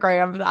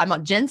Instagram. I'm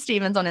on Jen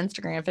Stevens on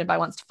Instagram. If anybody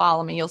wants to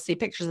follow me, you'll see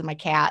pictures of my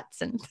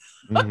cats and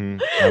I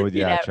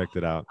checked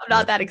it out. I'm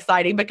not that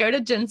exciting, but go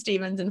to Jen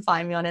Stevens and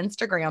find me on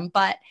Instagram.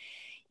 But,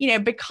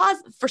 because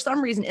for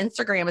some reason,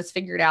 Instagram has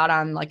figured out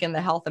I'm like in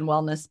the health and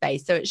wellness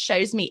space. So it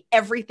shows me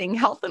everything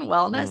health and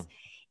wellness.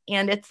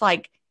 And it's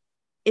like,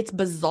 it's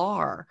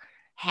bizarre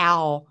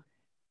how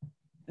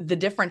the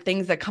different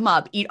things that come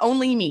up: eat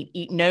only meat,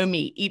 eat no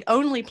meat, eat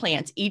only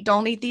plants,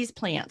 don't eat these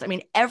plants. I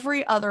mean,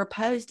 every other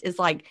post is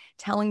like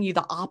telling you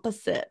the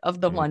opposite of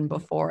the one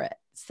before it.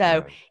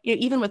 So,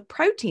 even with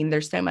protein,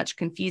 there's so much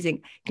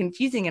confusing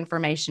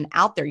information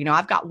out there.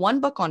 I've got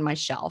one book on my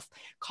shelf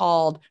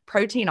called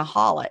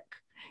Proteinaholic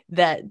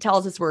that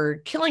tells us we're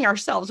killing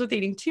ourselves with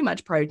eating too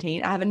much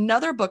protein. I have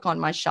another book on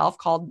my shelf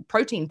called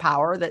Protein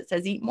Power that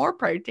says eat more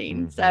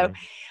protein. So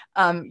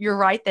you're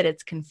right that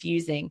it's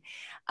confusing.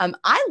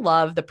 I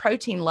love the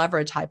protein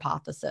leverage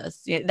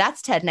hypothesis.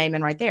 That's Ted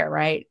Naiman right there,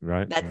 right?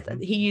 Right.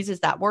 He uses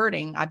that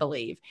wording, I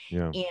believe.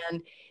 Yeah.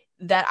 And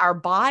that our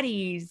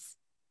bodies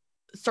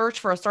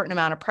search for a certain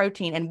amount of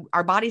protein and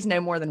our bodies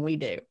know more than we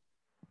do.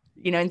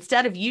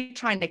 Instead of you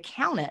trying to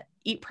count it,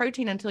 eat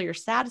protein until you're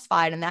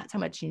satisfied, and that's how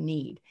much you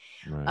need.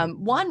 Right.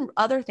 One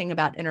other thing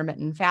about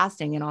intermittent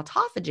fasting and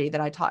autophagy that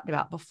I talked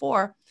about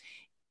before,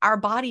 our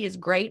body is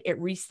great at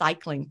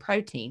recycling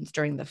proteins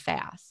during the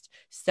fast.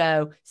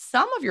 So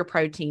some of your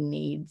protein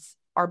needs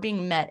are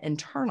being met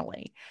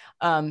internally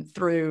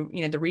through,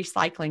 the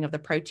recycling of the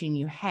protein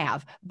you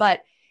have.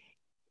 But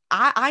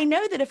I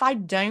know that if I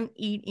don't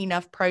eat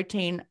enough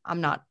protein,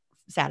 I'm not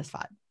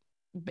satisfied.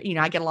 But,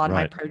 I get a lot of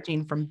my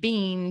protein from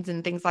beans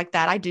and things like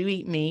that. I do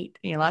eat meat.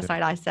 Last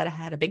night I said I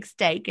had a big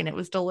steak and it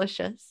was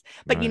delicious.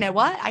 But you know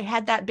what? I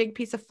had that big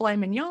piece of filet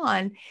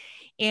mignon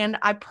and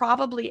I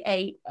probably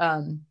ate,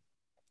 I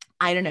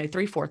don't know,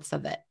 3/4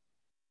 of it.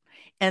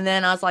 And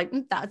then I was like,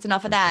 that's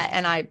enough of that.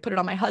 And I put it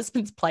on my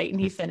husband's plate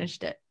and he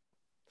finished it.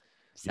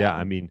 So. Yeah.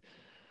 I mean,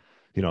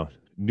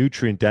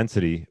 nutrient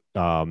density.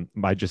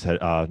 I just had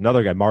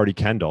another guy, Marty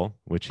Kendall,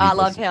 which I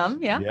love him.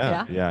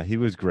 Yeah. He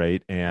was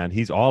great. And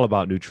he's all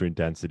about nutrient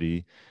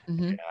density.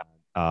 Mm-hmm.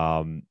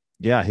 And,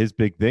 his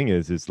big thing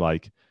is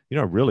like,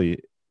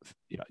 really,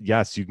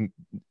 yes,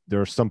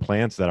 there are some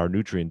plants that are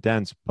nutrient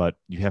dense, but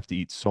you have to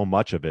eat so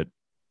much of it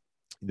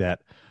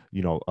that,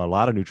 a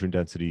lot of nutrient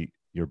density,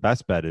 your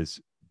best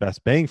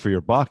bang for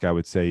your buck, I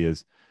would say,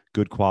 is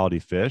good quality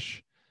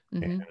fish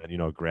and,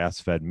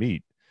 grass-fed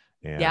meat.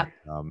 And,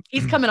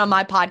 he's coming on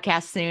my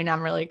podcast soon.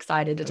 I'm really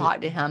excited to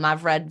talk to him.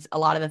 I've read a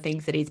lot of the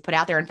things that he's put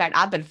out there. In fact,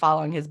 I've been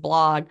following his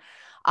blog,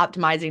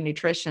 Optimizing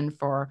Nutrition,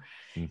 for,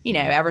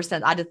 ever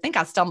since I think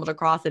I stumbled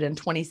across it in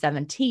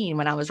 2017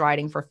 when I was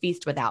writing for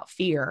Feast Without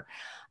Fear.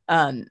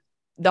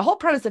 The whole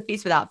premise of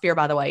Feast Without Fear,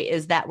 by the way,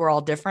 is that we're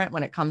all different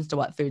when it comes to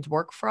what foods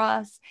work for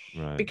us.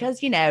 Right.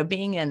 Because,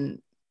 being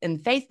in the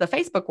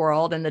Facebook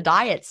world and the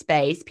diet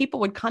space,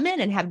 people would come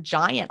in and have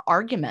giant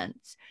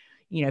arguments.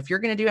 If you're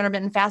going to do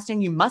intermittent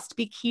fasting, you must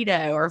be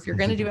keto, or if you're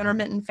going to do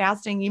intermittent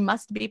fasting, you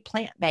must be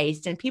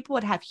plant-based. And people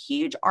would have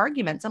huge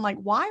arguments. I'm like,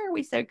 why are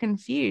we so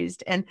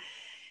confused? And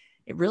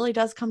it really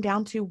does come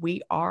down to,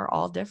 we are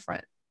all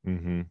different.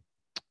 Mm-hmm.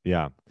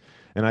 Yeah.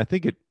 And I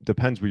think it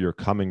depends where you're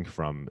coming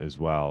from as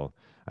well.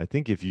 I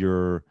think if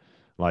you're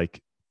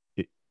like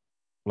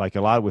a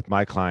lot with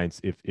my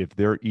clients, if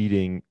they're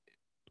eating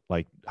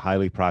like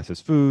highly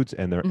processed foods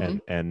and they're,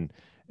 and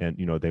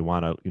they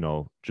want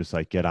to, just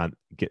like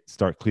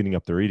start cleaning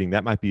up their eating,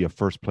 that might be a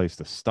first place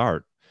to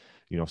start.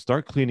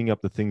 Start cleaning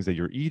up the things that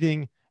you're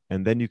eating,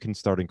 and then you can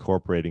start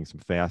incorporating some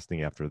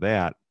fasting after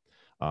that.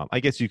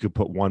 I guess you could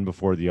put one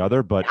before the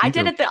other, but I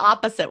did it the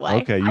opposite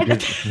way. Okay, I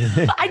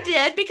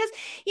did because,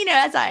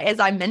 as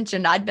I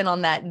mentioned, I'd been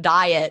on that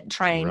diet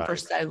train for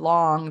so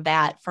long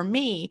that for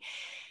me,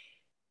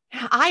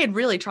 I had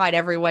really tried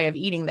every way of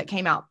eating that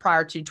came out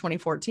prior to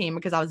 2014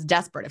 because I was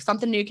desperate. If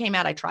something new came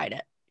out, I tried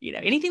it.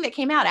 Anything that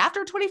came out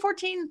after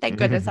 2014, thank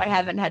goodness I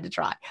haven't had to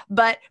try.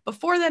 But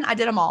before then, I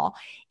did them all.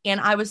 And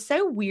I was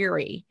so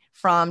weary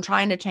from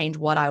trying to change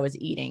what I was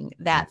eating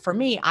that for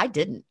me, I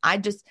didn't. I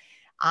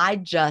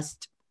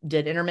just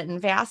did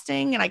intermittent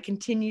fasting, and I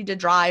continued to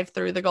drive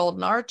through the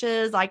Golden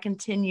Arches. I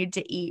continued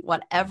to eat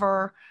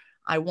whatever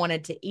I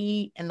wanted to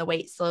eat, and the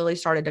weight slowly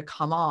started to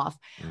come off.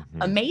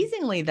 Mm-hmm.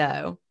 Amazingly,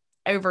 though,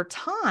 over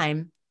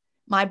time,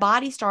 my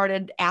body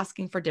started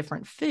asking for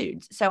different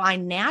foods. So I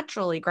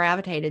naturally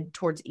gravitated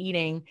towards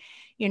eating,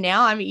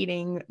 now I'm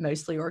eating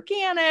mostly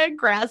organic,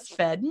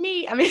 grass-fed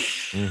meat. I mean,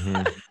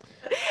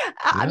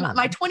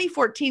 my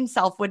 2014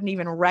 self wouldn't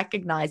even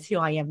recognize who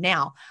I am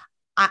now.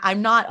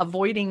 I'm not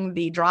avoiding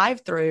the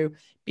drive-through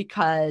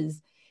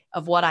because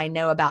of what I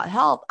know about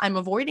health. I'm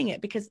avoiding it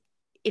because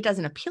it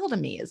doesn't appeal to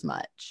me as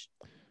much.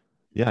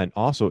 Yeah. And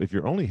also, if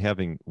you're only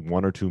having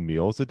 1 or 2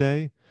 meals a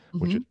day,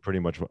 which is pretty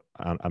much what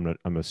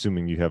I'm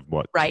assuming you have,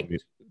 what? Right.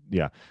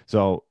 Yeah.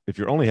 So if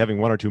you're only having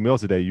 1 or 2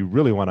 meals a day, you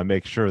really want to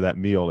make sure that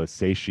meal is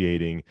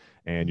satiating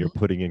and you're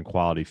putting in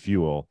quality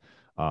fuel.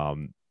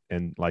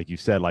 And like you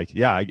said,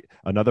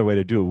 another way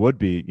to do it would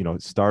be,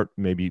 start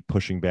maybe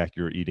pushing back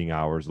your eating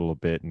hours a little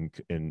bit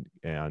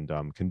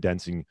and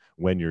condensing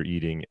when you're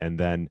eating. And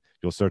then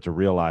you'll start to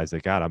realize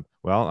that, God,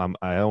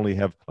 I only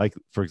have, like,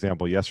 for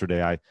example,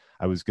 yesterday,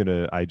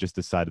 I just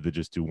decided to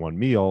just do 1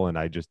 meal, and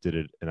I just did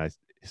it, and I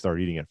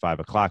started eating at 5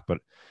 o'clock. But,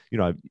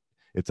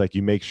 it's like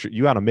you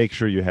got to make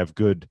sure you have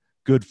good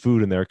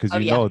food in there, because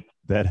know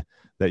that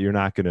you're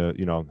not going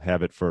to,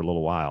 have it for a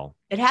little while.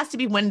 It has to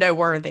be window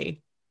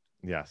worthy.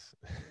 Yes.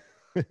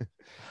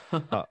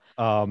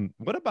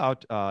 What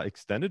about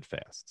extended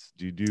fasts?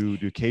 Do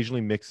you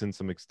occasionally mix in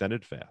some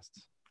extended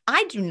fasts?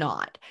 I do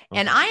not.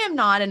 Okay. And I am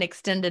not an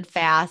extended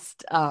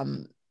fast.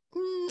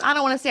 I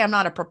don't want to say I'm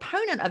not a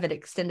proponent of it,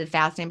 extended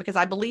fasting, because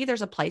I believe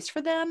there's a place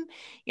for them.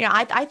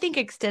 I think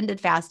extended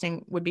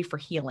fasting would be for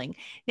healing.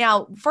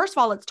 Now, first of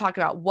all, let's talk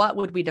about what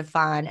would we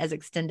define as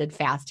extended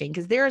fasting,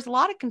 because there is a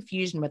lot of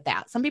confusion with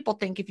that. Some people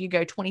think if you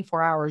go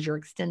 24 hours, you're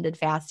extended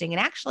fasting. And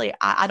actually,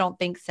 I don't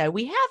think so.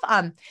 We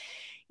have,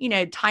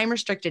 time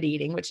restricted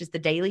eating, which is the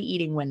daily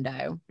eating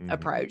window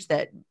approach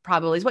that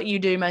probably is what you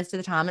do most of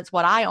the time. It's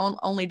what I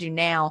only do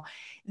now.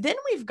 Then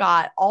we've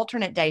got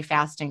alternate day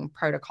fasting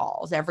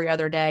protocols, every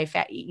other day,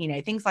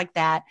 things like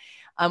that,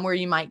 where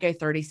you might go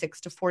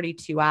 36 to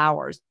 42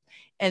 hours.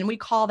 And we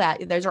call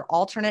those are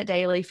alternate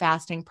daily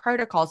fasting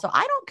protocols. So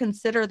I don't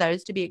consider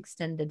those to be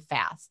extended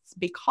fasts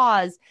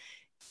because,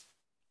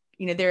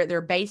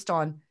 they're based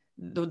on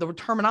the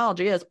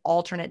terminology is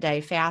alternate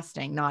day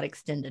fasting, not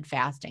extended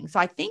fasting. So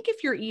I think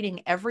if you're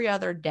eating every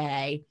other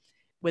day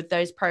with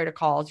those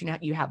protocols,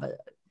 you have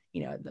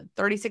the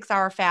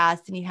 36-hour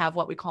fast, and you have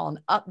what we call an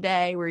up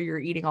day where you're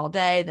eating all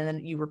day.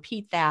 Then you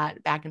repeat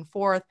that back and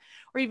forth.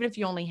 Or even if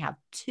you only have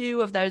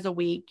 2 of those a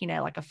week,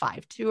 like a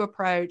 5-2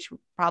 approach,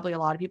 probably a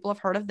lot of people have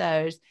heard of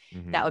those.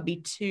 Mm-hmm. That would be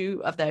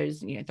 2 of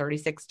those,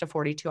 36 to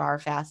 42-hour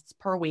fasts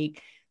per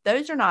week.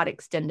 Those are not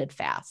extended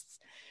fasts.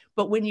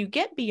 But when you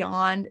get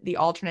beyond the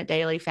alternate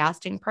daily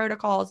fasting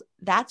protocols,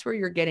 that's where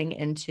you're getting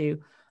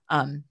into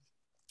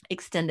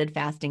extended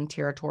fasting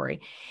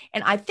territory.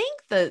 And I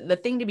think the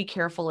thing to be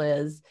careful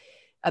is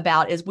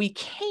we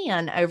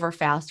can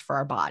overfast for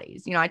our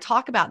bodies. I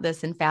talk about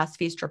this in Fast,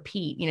 Feast,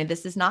 Repeat.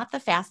 This is not the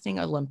fasting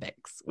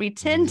Olympics. We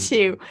tend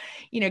to,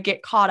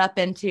 get caught up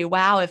into,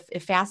 wow,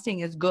 if fasting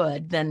is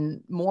good,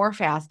 then more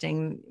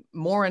fasting,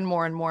 more and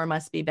more and more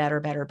must be better,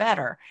 better,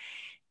 better.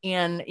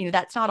 And,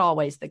 that's not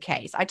always the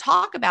case. I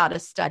talk about a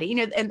study,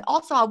 and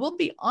also I will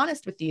be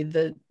honest with you,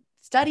 the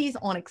studies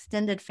on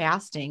extended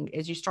fasting,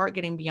 as you start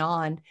getting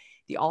beyond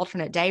the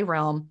alternate day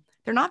realm,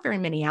 there are not very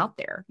many out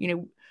there,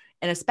 and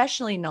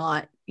especially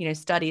not,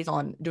 studies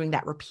on doing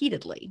that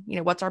repeatedly.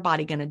 What's our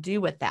body going to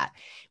do with that?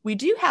 We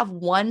do have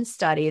one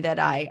study that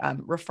I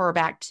refer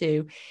back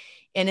to,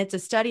 and it's a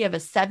study of a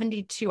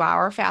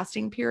 72-hour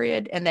fasting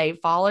period. And they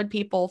followed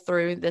people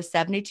through the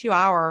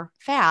 72-hour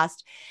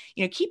fast,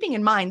 keeping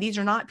in mind, these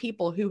are not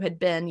people who had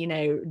been,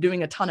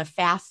 doing a ton of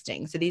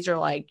fasting. So these are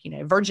like,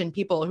 virgin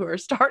people who are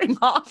starting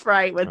off,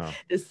 right, with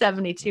the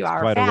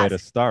 72-hour fast. Quite a way to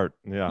start.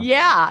 Yeah.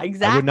 Yeah,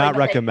 exactly. I would not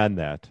recommend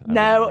that.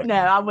 No,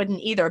 I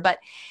wouldn't either. But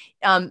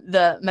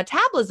the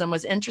metabolism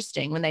was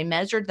interesting when they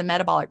measured the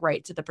metabolic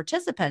rates of the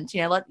participants. They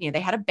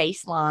had a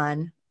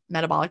baseline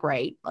metabolic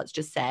rate, let's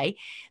just say.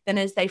 Then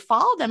as they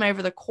followed them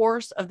over the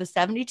course of the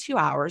 72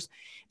 hours,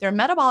 their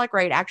metabolic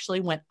rate actually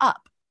went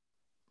up.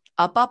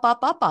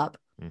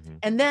 Mm-hmm.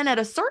 And then at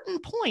a certain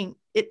point,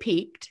 it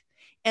peaked,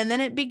 and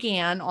then it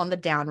began on the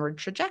downward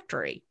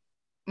trajectory.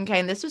 Okay.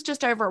 And this was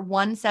just over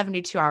one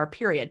 72-hour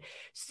period.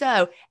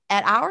 So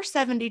at hour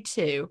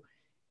 72,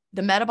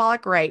 the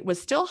metabolic rate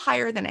was still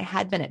higher than it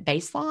had been at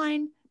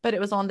baseline, but it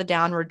was on the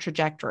downward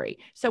trajectory.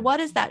 So what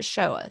does that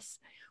show us?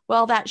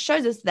 Well, that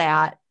shows us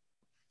that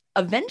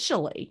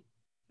eventually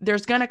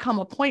there's going to come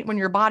a point when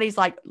your body's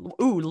like,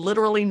 ooh,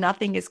 literally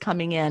nothing is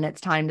coming in.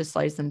 It's time to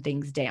slow some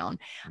things down.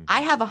 Mm-hmm.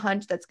 I have a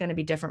hunch that's going to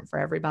be different for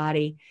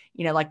everybody.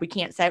 Like we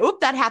can't say,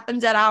 oop, that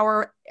happens at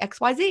our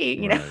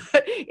XYZ, right.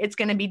 It's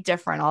going to be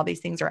different. All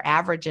these things are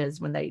averages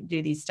when they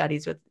do these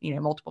studies with,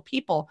 multiple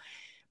people.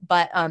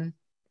 But,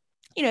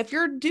 if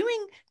you're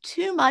doing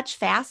too much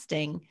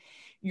fasting,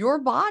 your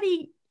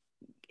body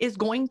is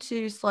going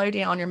to slow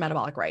down your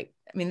metabolic rate.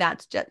 I mean,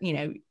 that's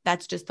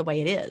just the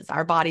way it is.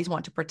 Our bodies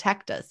want to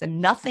protect us,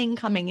 and nothing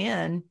coming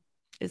in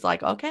is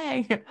like,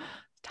 okay,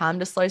 time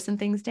to slow some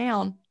things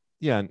down.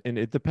 Yeah. And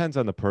it depends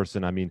on the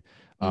person. I mean,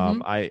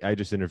 I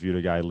just interviewed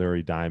a guy,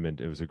 Larry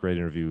Diamond. It was a great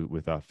interview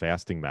with a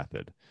fasting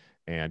method,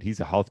 and he's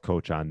a health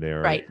coach on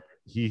there. Right.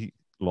 He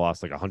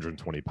lost like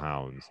 120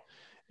 pounds,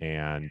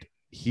 and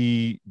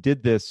he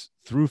did this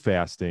through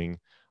fasting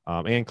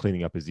and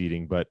cleaning up his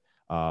eating. But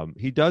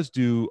he does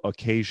do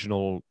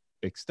occasional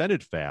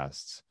extended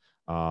fasts.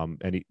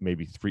 And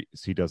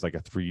he does like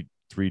a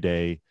three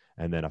day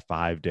and then a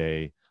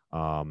 5-day.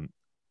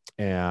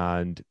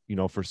 And,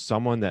 for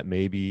someone that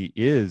maybe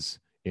is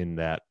in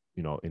that,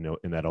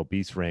 in that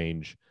obese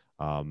range,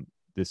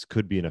 this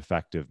could be an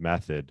effective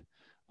method.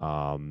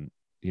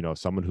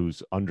 Someone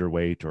who's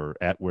underweight or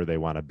at where they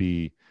want to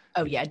be.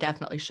 Oh yeah,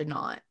 definitely should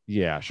not.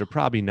 Yeah. Should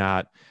probably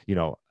not,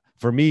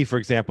 for me, for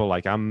example,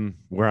 like I'm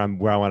where I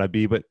want to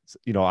be, but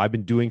I've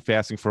been doing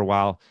fasting for a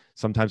while.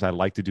 Sometimes I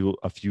like to do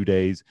a few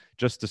days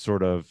just to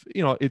sort of,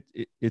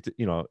 it's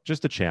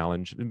just a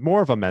challenge,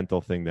 more of a mental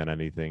thing than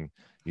anything,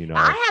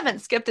 I haven't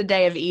skipped a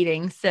day of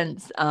eating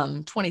since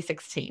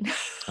 2016.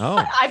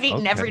 Oh, I've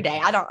eaten every day.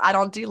 I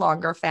don't do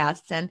longer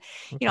fasts, and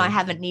I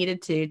haven't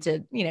needed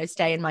to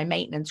stay in my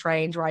maintenance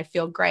range where I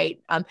feel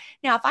great.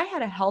 Now, if I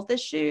had a health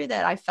issue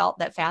that I felt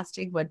that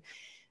fasting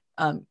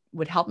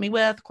would help me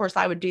with, of course,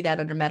 I would do that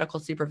under medical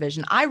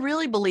supervision. I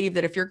really believe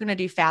that if you're going to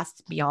do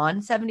fasts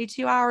beyond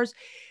 72 hours,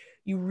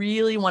 you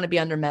really want to be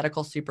under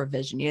medical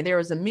supervision. There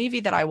was a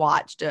movie that I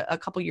watched a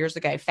couple years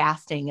ago,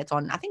 Fasting. It's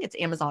on, I think it's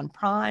Amazon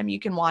Prime. You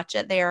can watch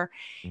it there.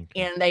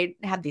 Okay. And they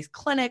have these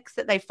clinics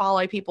that they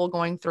follow people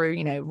going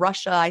through,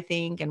 Russia, I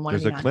think. And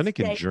there's a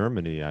clinic in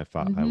Germany. I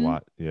thought I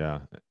watched. Yeah.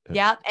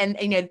 Yeah.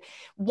 And,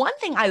 one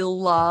thing I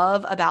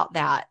love about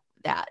that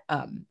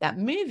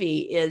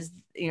movie is,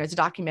 it's a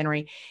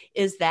documentary,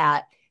 is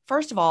that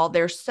first of all,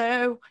 they're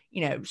so,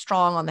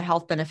 strong on the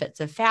health benefits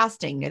of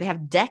fasting. They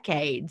have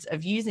decades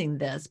of using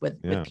this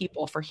with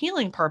people for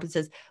healing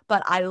purposes.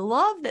 But I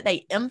love that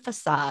they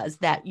emphasize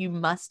that you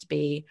must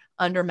be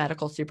under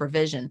medical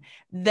supervision.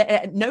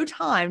 At no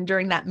time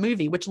during that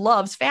movie, which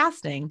loves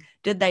fasting,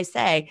 did they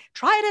say,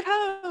 try it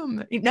at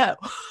home. No,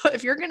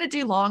 if you're going to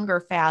do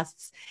longer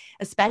fasts,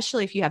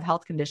 especially if you have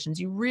health conditions,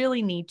 you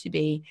really need to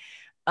be,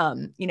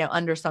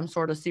 under some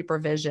sort of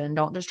supervision.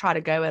 Don't just try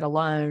to go it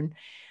alone.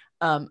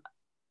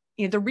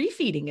 the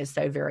refeeding is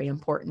so very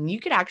important. You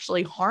could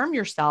actually harm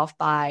yourself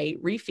by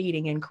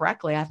refeeding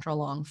incorrectly after a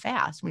long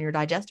fast when your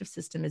digestive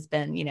system has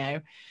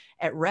been,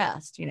 at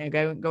rest,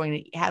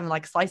 going having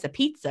like a slice of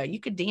pizza, you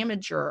could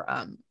damage your,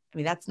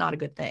 that's not a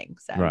good thing.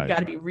 So Right. You got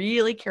to be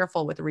really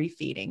careful with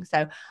refeeding.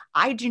 So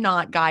I do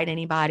not guide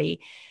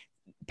anybody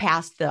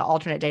past the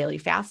alternate daily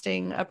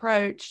fasting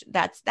approach.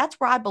 That's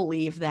where I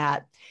believe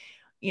that,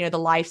 the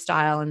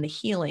lifestyle and the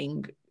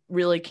healing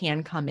really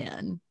can come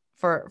in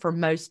for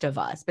most of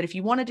us. But if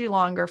you want to do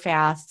longer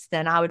fasts,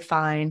 then I would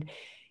find,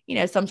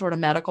 some sort of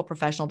medical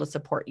professional to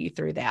support you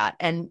through that.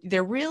 And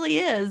there really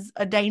is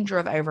a danger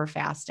of over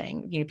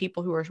fasting.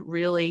 People who are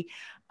really,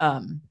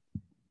 the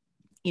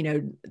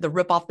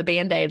rip off the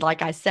Band-Aid,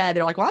 like I said,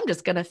 they're like, well, I'm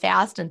just going to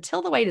fast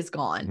until the weight is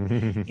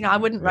gone. I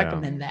wouldn't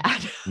recommend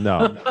that.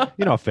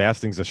 No,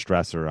 fasting's a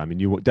stressor. I mean,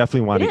 you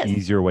definitely want to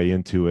ease your way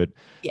into it.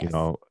 Yes.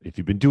 If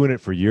you've been doing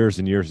it for years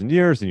and years and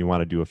years and you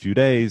want to do a few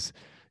days,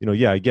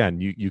 again,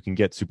 you can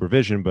get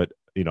supervision, but,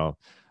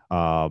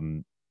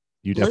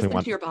 you definitely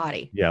listen to your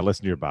body. Yeah.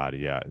 Listen to your body.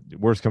 Yeah.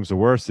 Worst comes to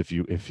worst.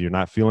 If you're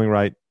not feeling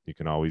right, you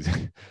can always,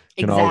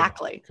 can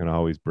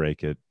always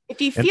break it.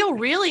 If you feel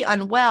really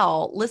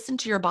unwell, listen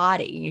to your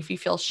body. If you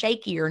feel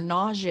shaky or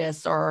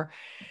nauseous or,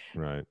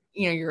 right,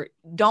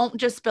 don't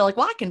just be like,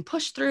 well, I can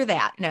push through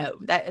that. No,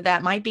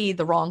 that might be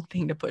the wrong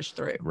thing to push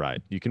through.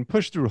 Right. You can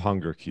push through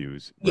hunger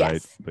cues, yes.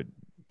 right? But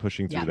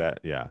pushing through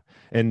that. Yeah.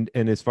 And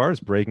as far as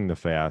breaking the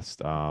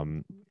fast,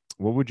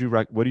 what do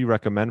you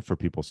recommend for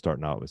people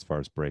starting out as far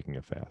as breaking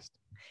a fast?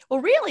 Well,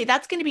 really,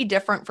 that's going to be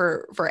different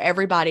for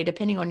everybody,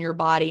 depending on your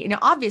body.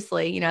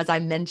 Obviously, as I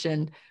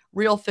mentioned,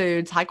 real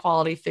foods, high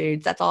quality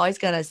foods, that's always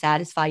going to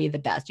satisfy you the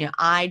best.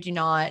 I do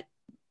not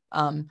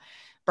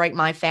break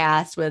my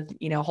fast with,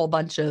 a whole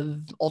bunch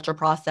of ultra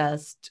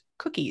processed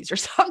cookies or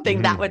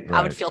something. That would, right.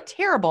 I would feel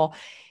terrible.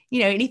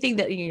 Anything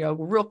that,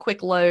 real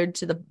quick load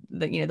to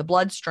the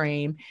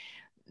bloodstream,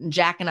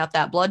 jacking up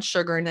that blood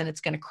sugar, and then it's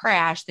going to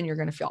crash, then you're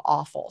going to feel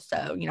awful.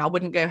 So, I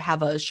wouldn't go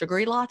have a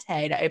sugary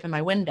latte to open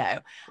my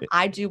window.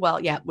 I do well,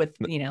 with,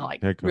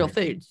 real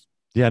foods.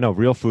 Yeah, no,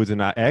 real foods.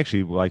 And I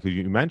actually, like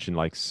you mentioned,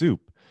 like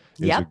soup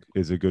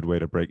is a good way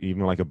to break,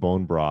 even like a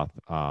bone broth,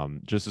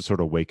 just to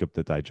sort of wake up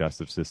the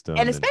digestive system.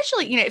 And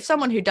especially, if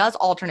someone who does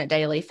alternate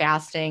daily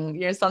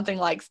fasting, something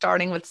like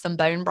starting with some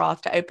bone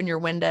broth to open your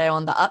window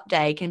on the up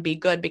day can be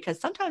good, because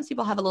sometimes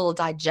people have a little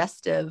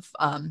digestive,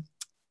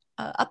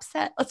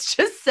 upset, let's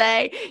just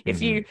say,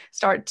 if you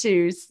start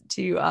to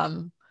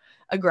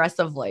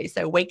aggressively.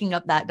 So waking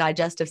up that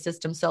digestive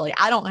system slowly.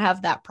 I don't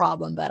have that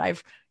problem, but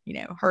I've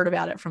heard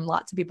about it from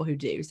lots of people who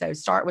do. So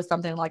start with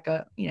something like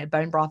a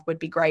bone broth would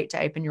be great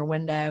to open your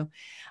window.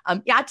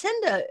 I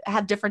tend to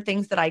have different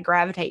things that I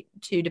gravitate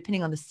to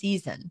depending on the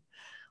season.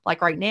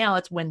 Like right now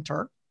it's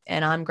winter,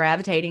 and I'm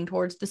gravitating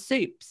towards the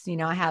soups.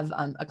 I have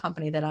a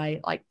company that I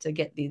like to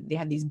get. They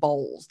have these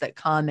bowls that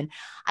come, and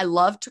I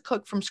love to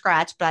cook from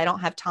scratch, but I don't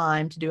have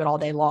time to do it all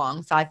day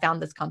long. So I found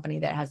this company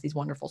that has these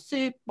wonderful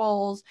soup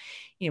bowls,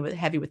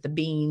 heavy with the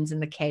beans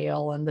and the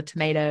kale and the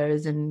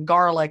tomatoes and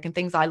garlic and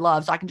things I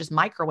love. So I can just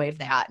microwave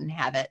that and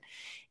have it,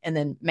 and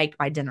then make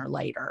my dinner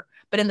later.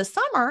 But in the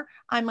summer,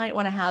 I might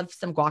want to have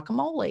some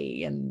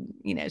guacamole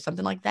and,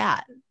 something like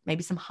that.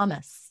 Maybe some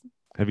hummus.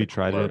 Have you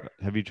tried it?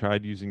 Have you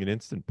tried using an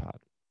Instant Pot?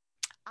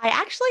 I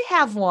actually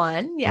have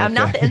one. Yeah. Okay. I'm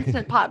not the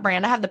Instant Pot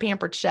brand. I have the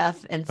Pampered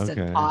Chef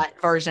Instant Pot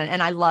version,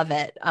 and I love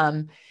it.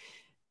 But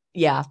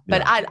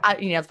I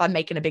if I'm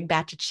making a big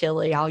batch of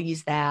chili, I'll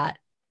use that.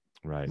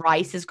 Right.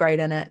 Rice is great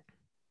in it.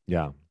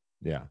 Yeah.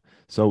 Yeah.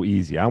 So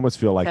easy. I almost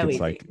feel like it's easy.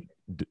 Like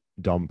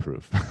dumb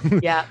proof.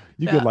 Yeah.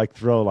 You could like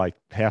throw like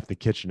half the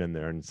kitchen in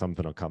there and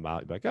something will come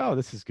out. You'd be like, oh,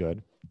 this is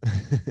good.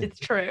 It's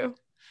true.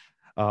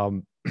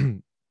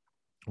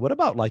 What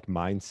about like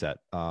mindset?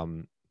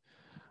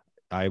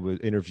 I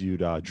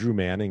interviewed Drew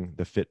Manning,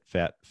 the fit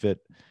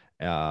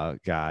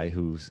guy,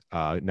 who's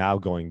now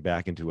going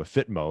back into a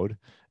fit mode,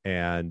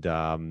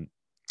 and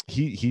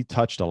he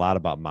touched a lot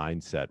about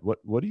mindset.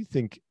 What do you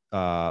think?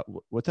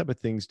 What type of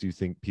things do you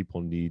think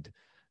people need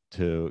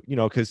to,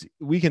 because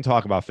we can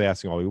talk about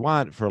fasting all we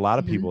want. For a lot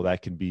of people,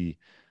 that can be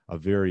a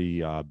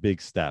very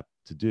big step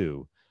to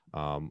do.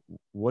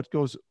 What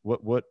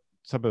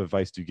type of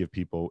advice do you give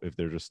people if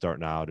they're just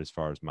starting out as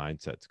far as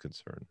mindset's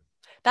concerned?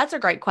 That's a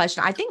great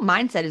question. I think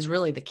mindset is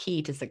really the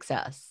key to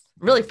success,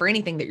 really, for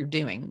anything that you're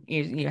doing.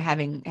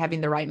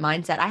 Having the right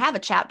mindset. I have a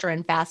chapter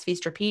in Fast,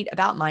 Feast, Repeat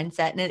about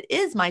mindset, and it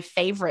is my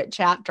favorite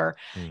chapter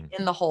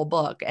in the whole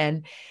book.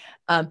 And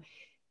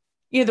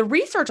the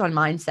research on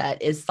mindset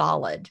is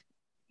solid.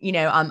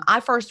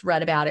 I first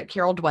read about it.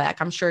 Carol Dweck,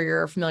 I'm sure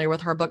you're familiar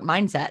with her book,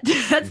 Mindset.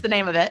 That's the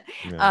name of it.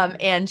 Yeah.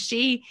 And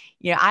she,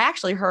 I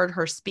actually heard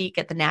her speak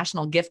at the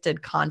National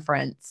Gifted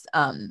Conference,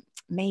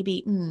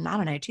 maybe, I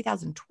don't know,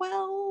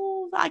 2012.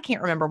 I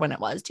can't remember when it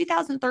was,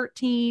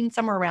 2013,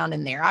 somewhere around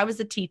in there. I was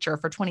a teacher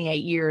for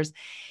 28 years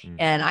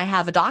and I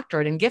have a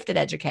doctorate in gifted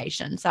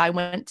education. So I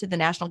went to the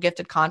National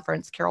Gifted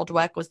Conference. Carol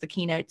Dweck was the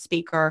keynote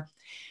speaker.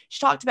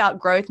 She talked about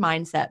growth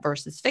mindset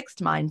versus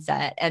fixed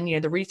mindset. And,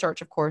 the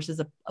research, of course,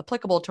 is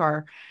applicable to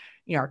our,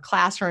 our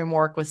classroom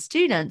work with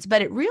students,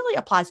 but it really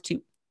applies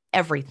to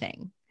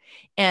everything.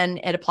 And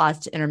it applies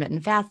to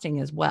intermittent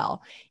fasting as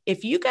well.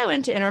 If you go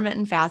into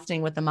intermittent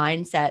fasting with the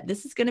mindset,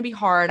 this is going to be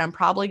hard, I'm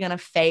probably going to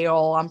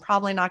fail, I'm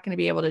probably not going to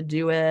be able to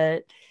do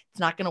it, it's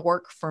not going to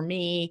work for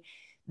me,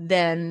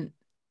 then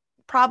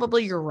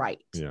probably you're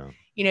right. Yeah.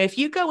 If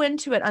you go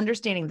into it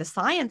understanding the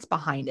science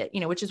behind it,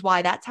 which is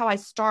why that's how I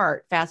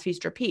start Fast,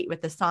 Feast, Repeat,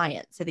 with the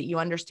science, so that you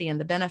understand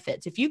the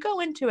benefits. If you go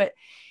into it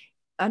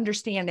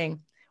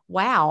understanding,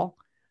 wow,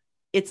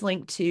 it's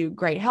linked to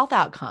great health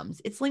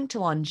outcomes, it's linked to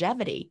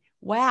longevity.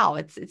 Wow,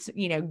 it's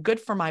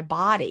good for my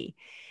body.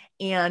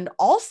 And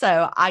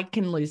also I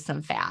can lose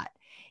some fat,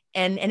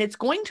 and it's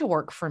going to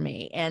work for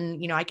me.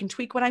 And, I can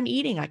tweak what I'm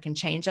eating. I can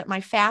change up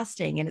my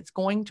fasting, and it's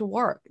going to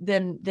work.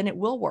 Then it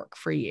will work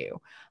for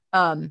you.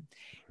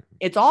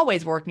 It's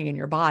always working in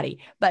your body.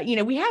 But,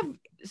 we have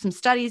some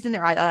studies in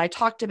there that I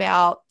talked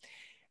about.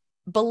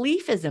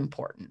 Belief is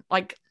important.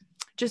 Like,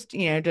 just,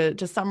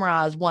 to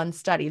summarize one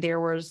study, there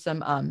was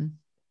some,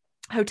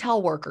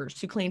 hotel workers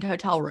who cleaned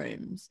hotel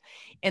rooms,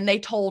 and they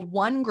told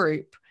one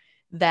group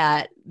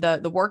that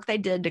the work they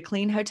did to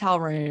clean hotel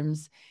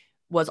rooms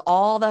was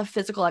all the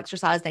physical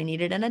exercise they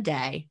needed in a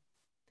day.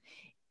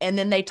 And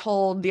then they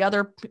told the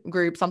other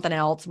group something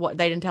else. What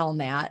they didn't tell them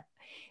that.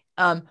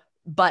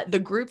 But the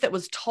group that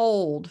was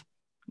told,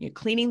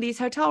 cleaning these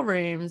hotel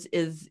rooms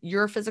is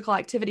your physical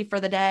activity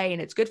for the day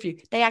and it's good for you,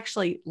 they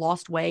actually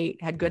lost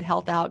weight, had good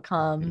health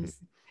outcomes.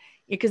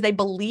 Because they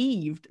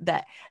believed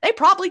that they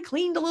probably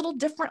cleaned a little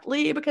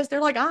differently because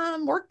they're like,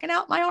 I'm working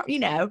out my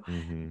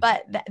arm,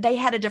 but they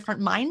had a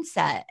different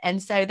mindset.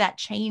 And so that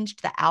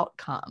changed the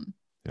outcome.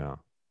 Yeah.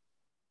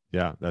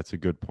 Yeah. That's a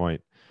good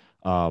point.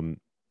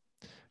 And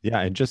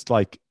just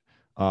like,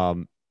 I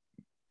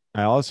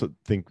also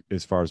think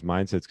as far as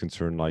mindset's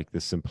concerned, like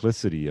the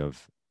simplicity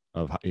of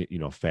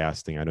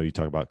fasting. I know you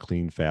talk about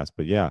clean fast,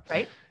 but yeah,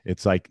 right.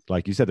 It's like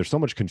you said, there's so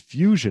much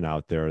confusion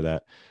out there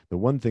that the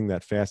one thing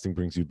that fasting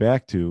brings you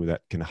back to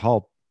that can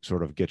help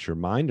sort of get your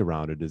mind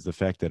around it is the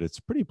fact that it's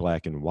pretty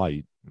black and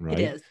white, right?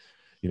 It is.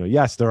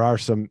 Yes, there are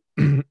some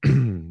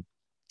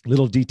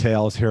little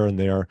details here and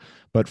there,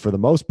 but for the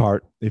most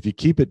part, if you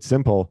keep it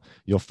simple,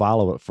 you'll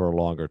follow it for a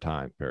longer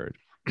time period.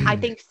 I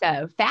think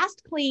so.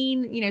 Fast,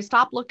 clean,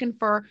 stop looking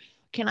for,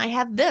 can I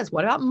have this?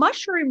 What about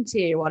mushroom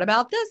tea? What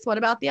about this? What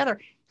about the other?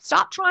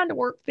 Stop trying to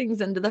work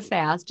things into the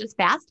fast. Just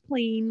fast,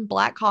 clean,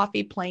 black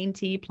coffee, plain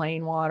tea,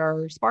 plain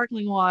water,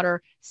 sparkling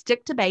water.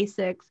 Stick to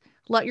basics.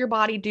 Let your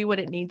body do what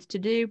it needs to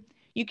do.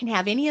 You can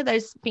have any of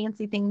those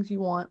fancy things you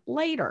want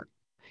later.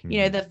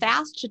 The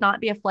fast should not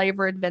be a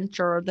flavor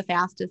adventure. The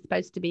fast is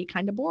supposed to be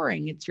kind of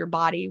boring. It's your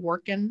body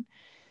working,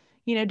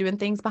 doing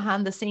things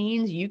behind the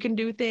scenes. You can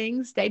do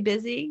things, stay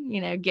busy,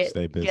 get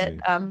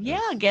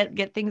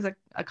things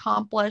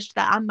accomplished.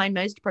 That I'm my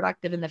most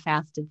productive in the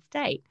fasted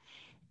state.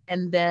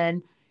 And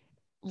then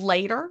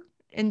later,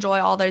 enjoy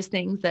all those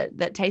things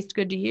that taste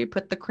good to you.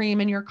 Put the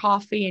cream in your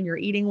coffee in your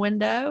eating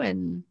window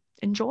and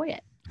enjoy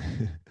it.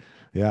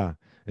 Yeah,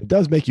 it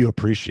does make you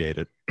appreciate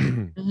it.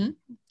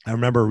 I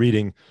remember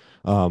reading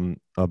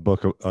a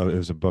book. It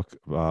was a book,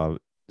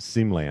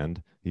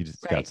 Seamland. He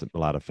just got a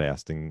lot of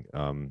fasting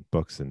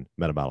books and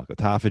metabolic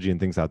autophagy and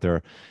things out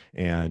there.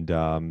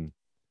 And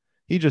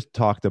he just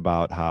talked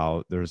about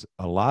how there's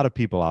a lot of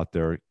people out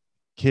there,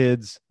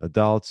 kids,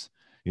 adults,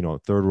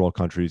 third world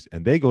countries,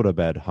 and they go to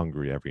bed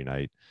hungry every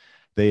night.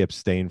 They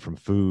abstain from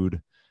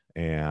food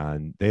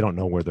and they don't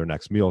know where their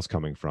next meal is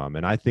coming from.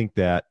 And I think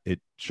that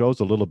it shows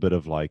a little bit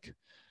of like,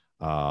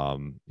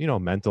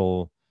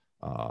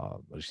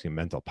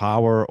 mental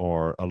power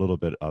or a little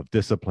bit of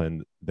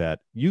discipline that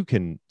you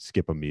can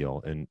skip a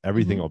meal and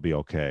everything will be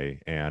okay.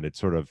 And it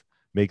sort of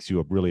makes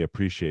you really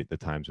appreciate the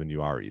times when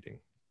you are eating.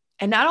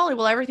 And not only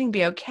will everything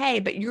be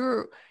okay, but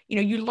you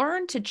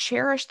learn to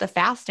cherish the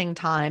fasting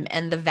time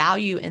and the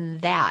value in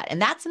that.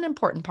 And that's an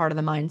important part of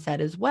the mindset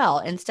as well.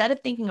 Instead of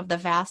thinking of the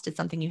fast as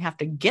something you have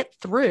to get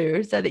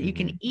through so that you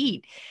can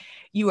eat,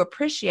 you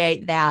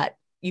appreciate that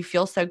you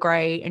feel so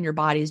great and your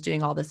body is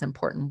doing all this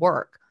important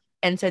work.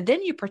 And so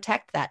then you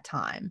protect that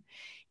time.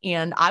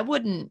 And I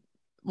wouldn't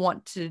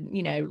want to,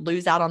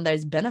 lose out on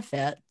those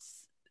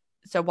benefits.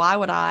 So why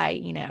would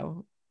I,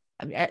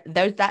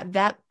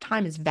 that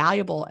time is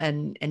valuable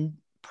and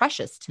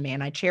precious to me,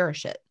 and I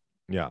cherish it.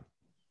 Yeah.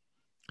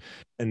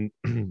 And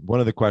one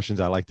of the questions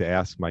I like to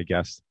ask my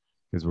guests,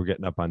 because we're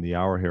getting up on the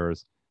hour here,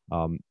 is,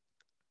 and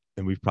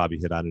we've probably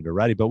hit on it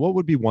already, but what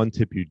would be one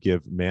tip you'd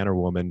give man or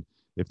woman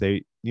if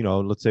they,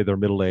 let's say they're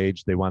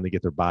middle-aged, they want to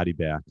get their body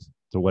back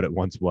to what it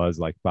once was,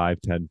 like 5,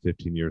 10,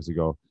 15 years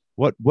ago?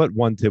 What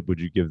one tip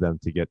would you give them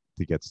to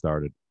get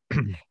started?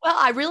 Well,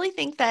 I really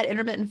think that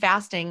intermittent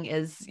fasting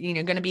is,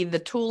 going to be the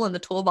tool in the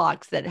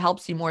toolbox that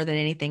helps you more than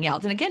anything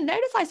else. And again,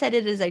 notice I said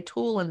it is a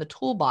tool in the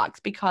toolbox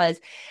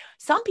because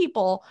some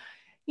people,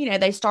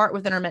 they start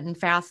with intermittent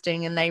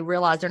fasting and they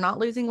realize they're not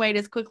losing weight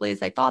as quickly as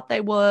they thought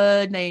they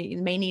would. They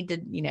may need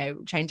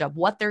to, change up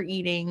what they're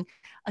eating,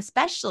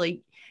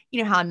 especially,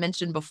 how I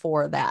mentioned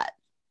before that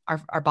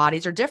Our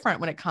bodies are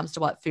different when it comes to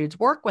what foods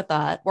work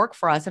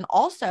for us. And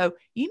also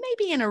you may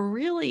be in a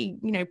really,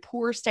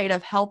 poor state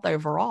of health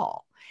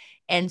overall.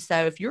 And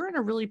so if you're in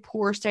a really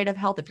poor state of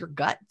health, if your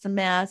gut's a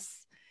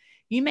mess,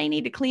 you may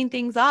need to clean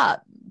things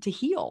up to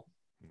heal.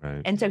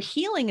 Right. And so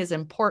healing is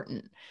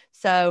important.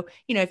 So,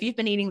 if you've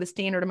been eating the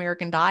standard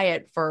American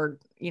diet for,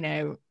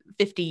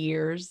 50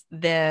 years,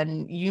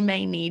 then you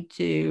may need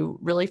to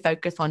really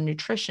focus on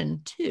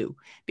nutrition too,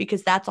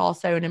 because that's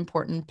also an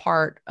important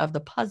part of the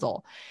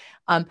puzzle.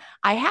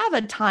 I have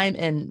a time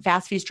in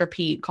Fast Feast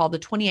Repeat called the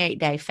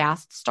 28-day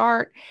fast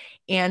start.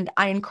 And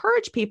I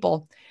encourage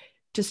people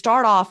to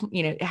start off,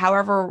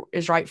 however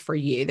is right for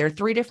you. There are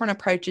 3 different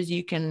approaches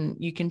you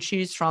can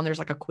choose from. There's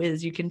like a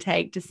quiz you can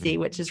take to see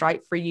which is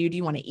right for you. Do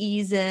you want to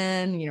ease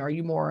in? Are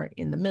you more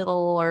in the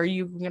middle, or are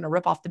you going to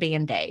rip off the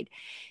Band-Aid?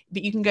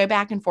 But you can go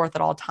back and forth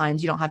at all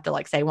times. You don't have to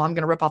like say, well, I'm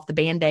going to rip off the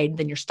Band-Aid.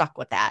 Then you're stuck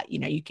with that.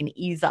 You can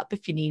ease up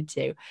if you need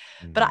to.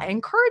 Mm-hmm. But I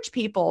encourage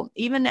people,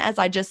 even as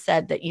I just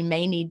said, that you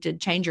may need to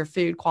change your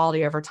food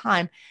quality over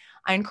time.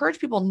 I encourage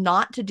people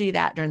not to do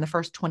that during the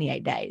first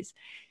 28 days,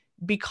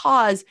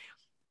 because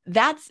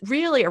that's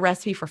really a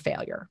recipe for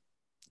failure.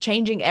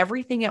 Changing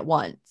everything at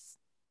once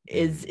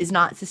is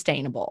not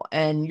sustainable,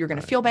 and you're going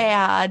to feel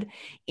bad,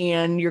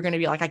 and you're going to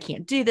be like, I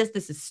can't do this.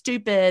 This is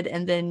stupid.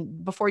 And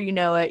then before you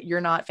know it, you're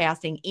not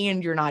fasting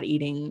and you're not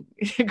eating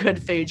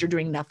good foods. You're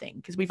doing nothing,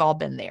 because we've all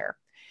been there.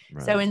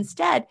 Right. So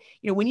instead,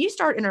 when you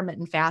start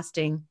intermittent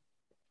fasting,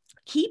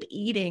 keep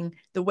eating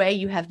the way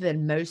you have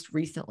been most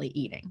recently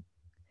eating.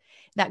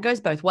 That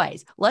goes both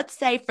ways. Let's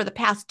say for the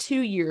past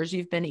 2 years,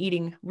 you've been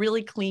eating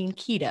really clean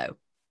keto.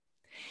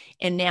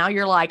 And now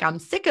you're like, I'm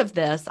sick of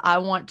this. I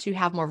want to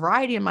have more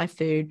variety in my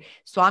food.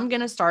 So I'm going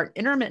to start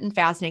intermittent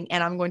fasting,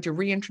 and I'm going to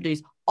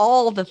reintroduce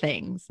all the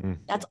things.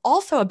 That's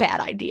also a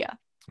bad idea.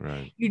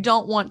 Right. You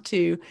don't want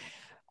to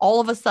all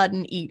of a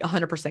sudden eat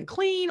 100%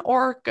 clean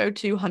or go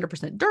to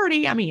 100%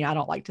 dirty. I mean, I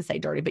don't like to say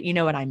dirty, but you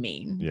know what I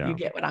mean. Yeah. You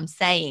get what I'm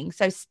saying.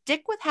 So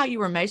stick with how you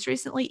were most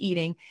recently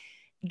eating.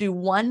 Do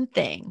one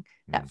thing.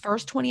 That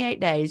first 28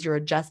 days, you're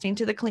adjusting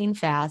to the clean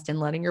fast and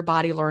letting your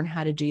body learn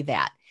how to do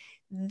that.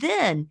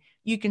 Then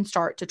you can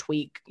start to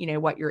tweak,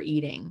 what you're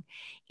eating.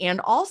 And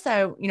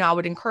also, I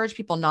would encourage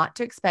people not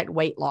to expect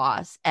weight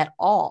loss at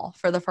all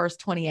for the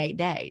first 28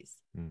 days.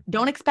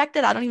 Don't expect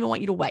it. I don't even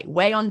want you to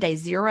weigh on day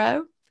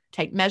 0,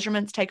 take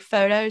measurements, take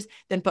photos,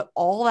 then put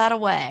all that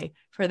away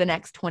for the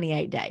next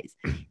 28 days.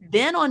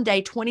 Then on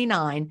day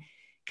 29,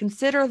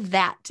 consider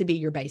that to be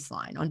your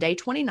baseline. On day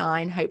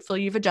 29,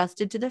 hopefully you've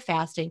adjusted to the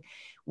fasting.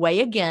 Weigh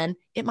again.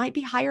 It might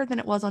be higher than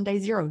it was on day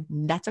 0.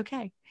 That's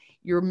okay.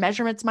 Your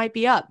measurements might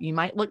be up. You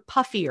might look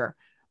puffier,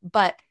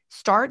 but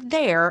start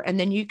there. And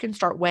then you can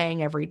start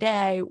weighing every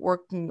day,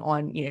 working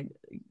on,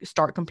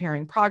 start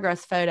comparing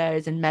progress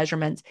photos and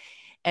measurements.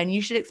 And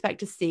you should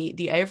expect to see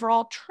the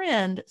overall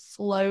trend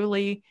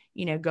slowly,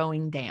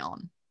 going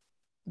down.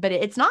 But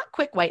it's not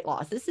quick weight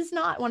loss. This is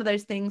not one of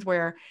those things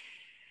where,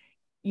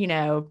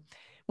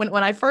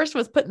 when I first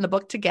was putting the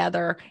book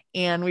together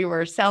and we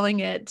were selling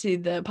it to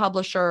the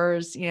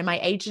publishers, my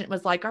agent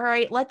was like, all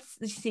right, let's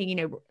see,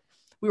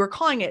 we were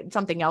calling it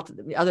something else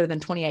other than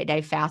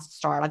 28-day fast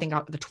start. I think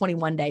the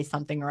 21-day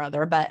something or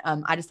other, but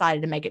I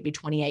decided to make it be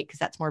 28 because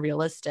that's more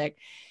realistic.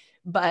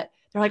 But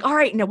they're like, all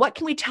right, now what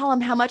can we tell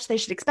them how much they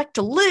should expect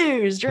to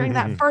lose during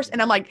that first?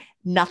 And I'm like,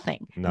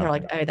 nothing. And they're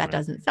like, oh, that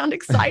doesn't sound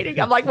exciting.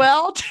 I'm like,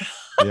 well,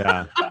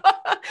 yeah.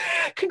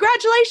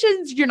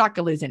 Congratulations. You're not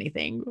going to lose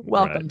anything.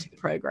 Welcome to the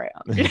program.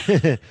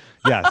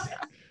 Yes.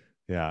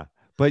 Yeah.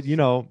 But,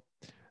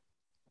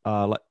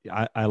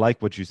 I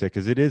like what you said,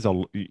 because it is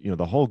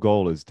the whole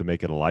goal is to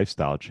make it a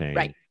lifestyle change.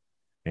 Right.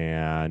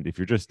 And if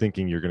you're just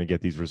thinking you're going to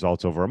get these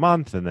results over a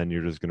month and then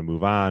you're just going to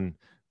move on,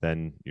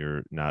 then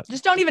you're not.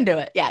 Just don't even do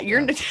it. Yeah.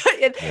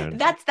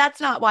 That's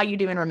not why you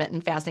do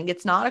intermittent fasting.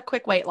 It's not a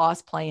quick weight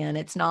loss plan.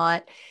 It's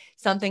not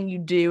something you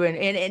do. And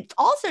it's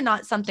also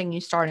not something you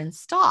start and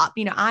stop.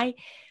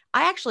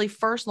 I actually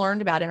first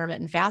learned about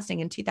intermittent fasting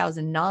in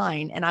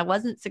 2009, and I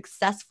wasn't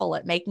successful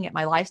at making it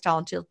my lifestyle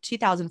until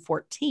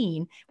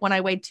 2014 when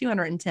I weighed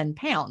 210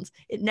 pounds.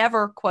 It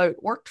never, quote,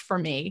 worked for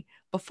me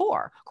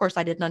before. Of course,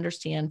 I didn't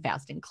understand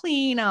fasting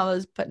clean. I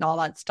was putting all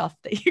that stuff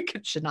that you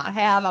should not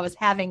have. I was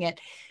having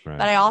it, right.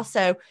 But I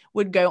also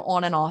would go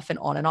on and off and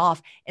on and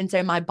off. And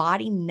so my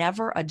body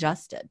never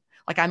adjusted.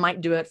 Like I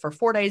might do it for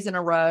 4 days in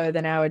a row,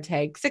 then I would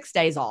take 6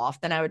 days off,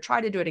 then I would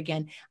try to do it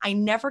again. I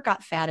never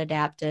got fat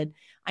adapted.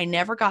 I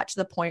never got to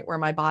the point where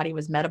my body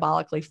was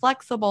metabolically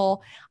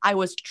flexible. I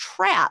was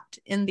trapped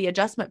in the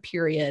adjustment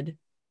period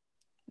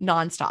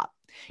nonstop.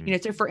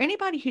 So for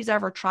anybody who's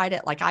ever tried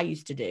it like I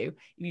used to do,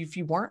 if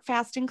you weren't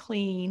fasting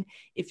clean,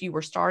 if you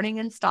were starting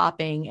and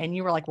stopping and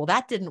you were like, well,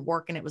 that didn't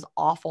work and it was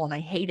awful and I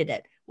hated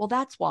it. Well,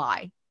 that's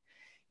why.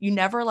 You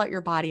never let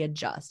your body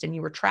adjust and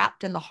you were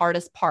trapped in the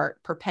hardest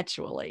part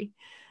perpetually.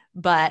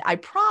 But I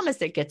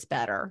promise it gets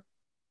better.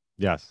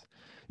 Yes.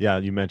 Yeah.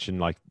 You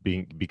mentioned like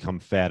become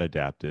fat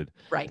adapted.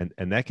 Right.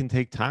 And that can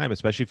take time,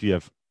 especially if you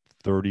have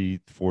 30,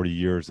 40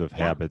 years of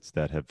habits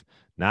that have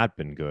not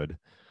been good.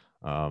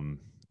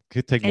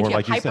 Could take And more, if you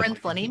like have you said.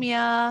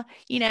 hyperinsulinemia,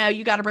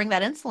 you got to bring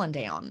that insulin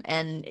down,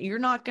 and you're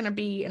not going to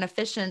be an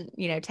efficient,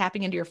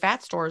 tapping into your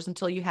fat stores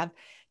until you have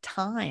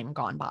time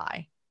gone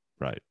by.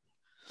 Right.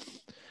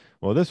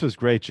 Well, this was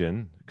great,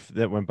 Jen.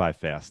 That went by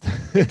fast.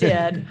 It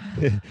did.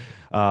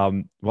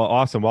 Well,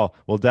 awesome. Well,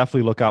 we'll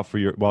definitely look out for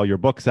your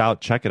book's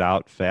out. Check it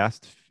out.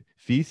 Fast,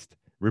 Feast,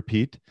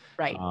 Repeat.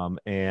 Right.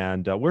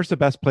 And where's the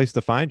best place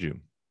to find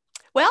you?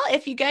 Well,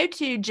 if you go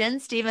to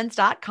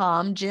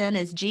jenstevens.com, Jen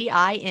is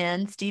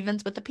Gin,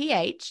 Stevens with a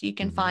PH, you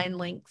can find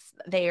links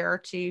there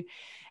to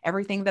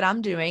everything that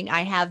I'm doing.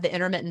 I have the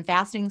Intermittent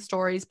Fasting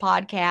Stories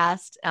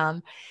podcast.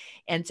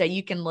 And so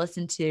you can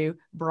listen to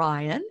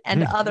Brian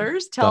and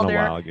others tell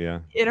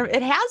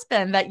it has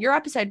been that your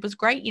episode was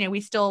great. We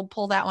still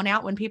pull that one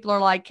out when people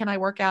are like, can I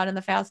work out in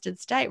the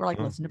fasted state? We're like,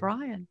 listen to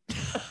Brian.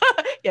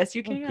 Yes,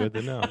 you can. Good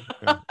to know.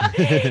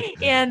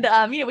 And,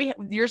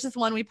 yours is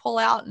one we pull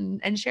out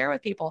and share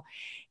with people.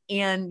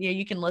 And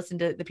you can listen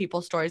to the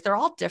people's stories. They're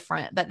all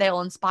different, but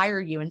they'll inspire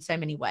you in so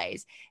many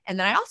ways. And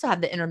then I also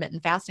have the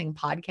Intermittent Fasting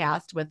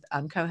podcast with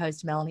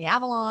co-host Melanie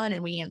Avalon,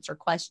 and we answer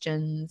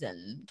questions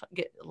and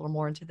get a little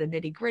more into the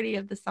nitty gritty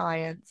of the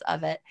science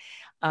of it.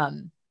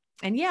 And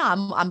yeah,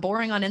 I'm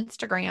boring on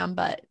Instagram,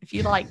 but if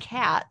you like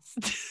cats,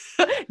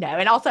 no.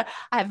 And also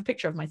I have a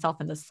picture of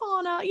myself in the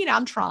sauna.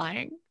 I'm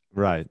trying.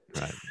 Right.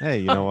 Hey,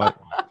 you know what?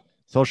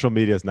 Social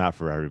media is not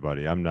for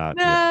everybody. I'm not.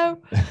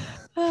 No.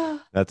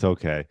 That's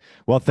okay.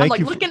 Well, thank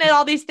you. I'm looking at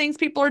all these things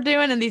people are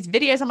doing and these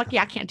videos. I'm like,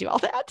 yeah, I can't do all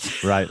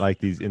that. Right. Like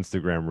these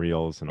Instagram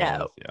reels and all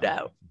this. Yeah.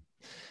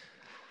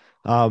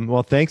 No.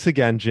 Well, thanks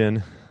again,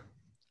 Jen.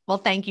 Well,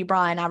 thank you,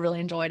 Brian. I really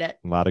enjoyed it.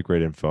 A lot of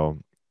great info.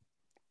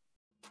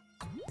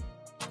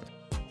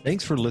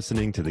 Thanks for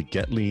listening to the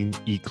Get Lean,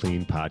 Eat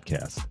Clean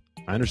podcast.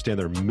 I understand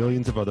there are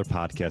millions of other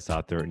podcasts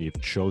out there, and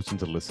you've chosen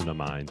to listen to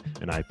mine,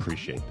 and I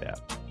appreciate that.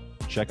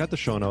 Check out the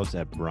show notes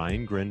at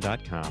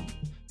briangrin.com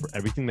for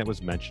everything that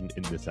was mentioned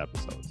in this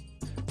episode.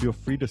 Feel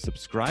free to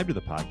subscribe to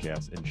the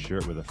podcast and share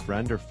it with a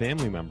friend or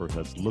family member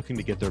that's looking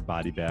to get their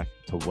body back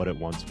to what it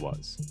once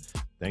was.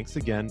 Thanks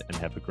again, and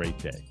have a great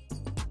day.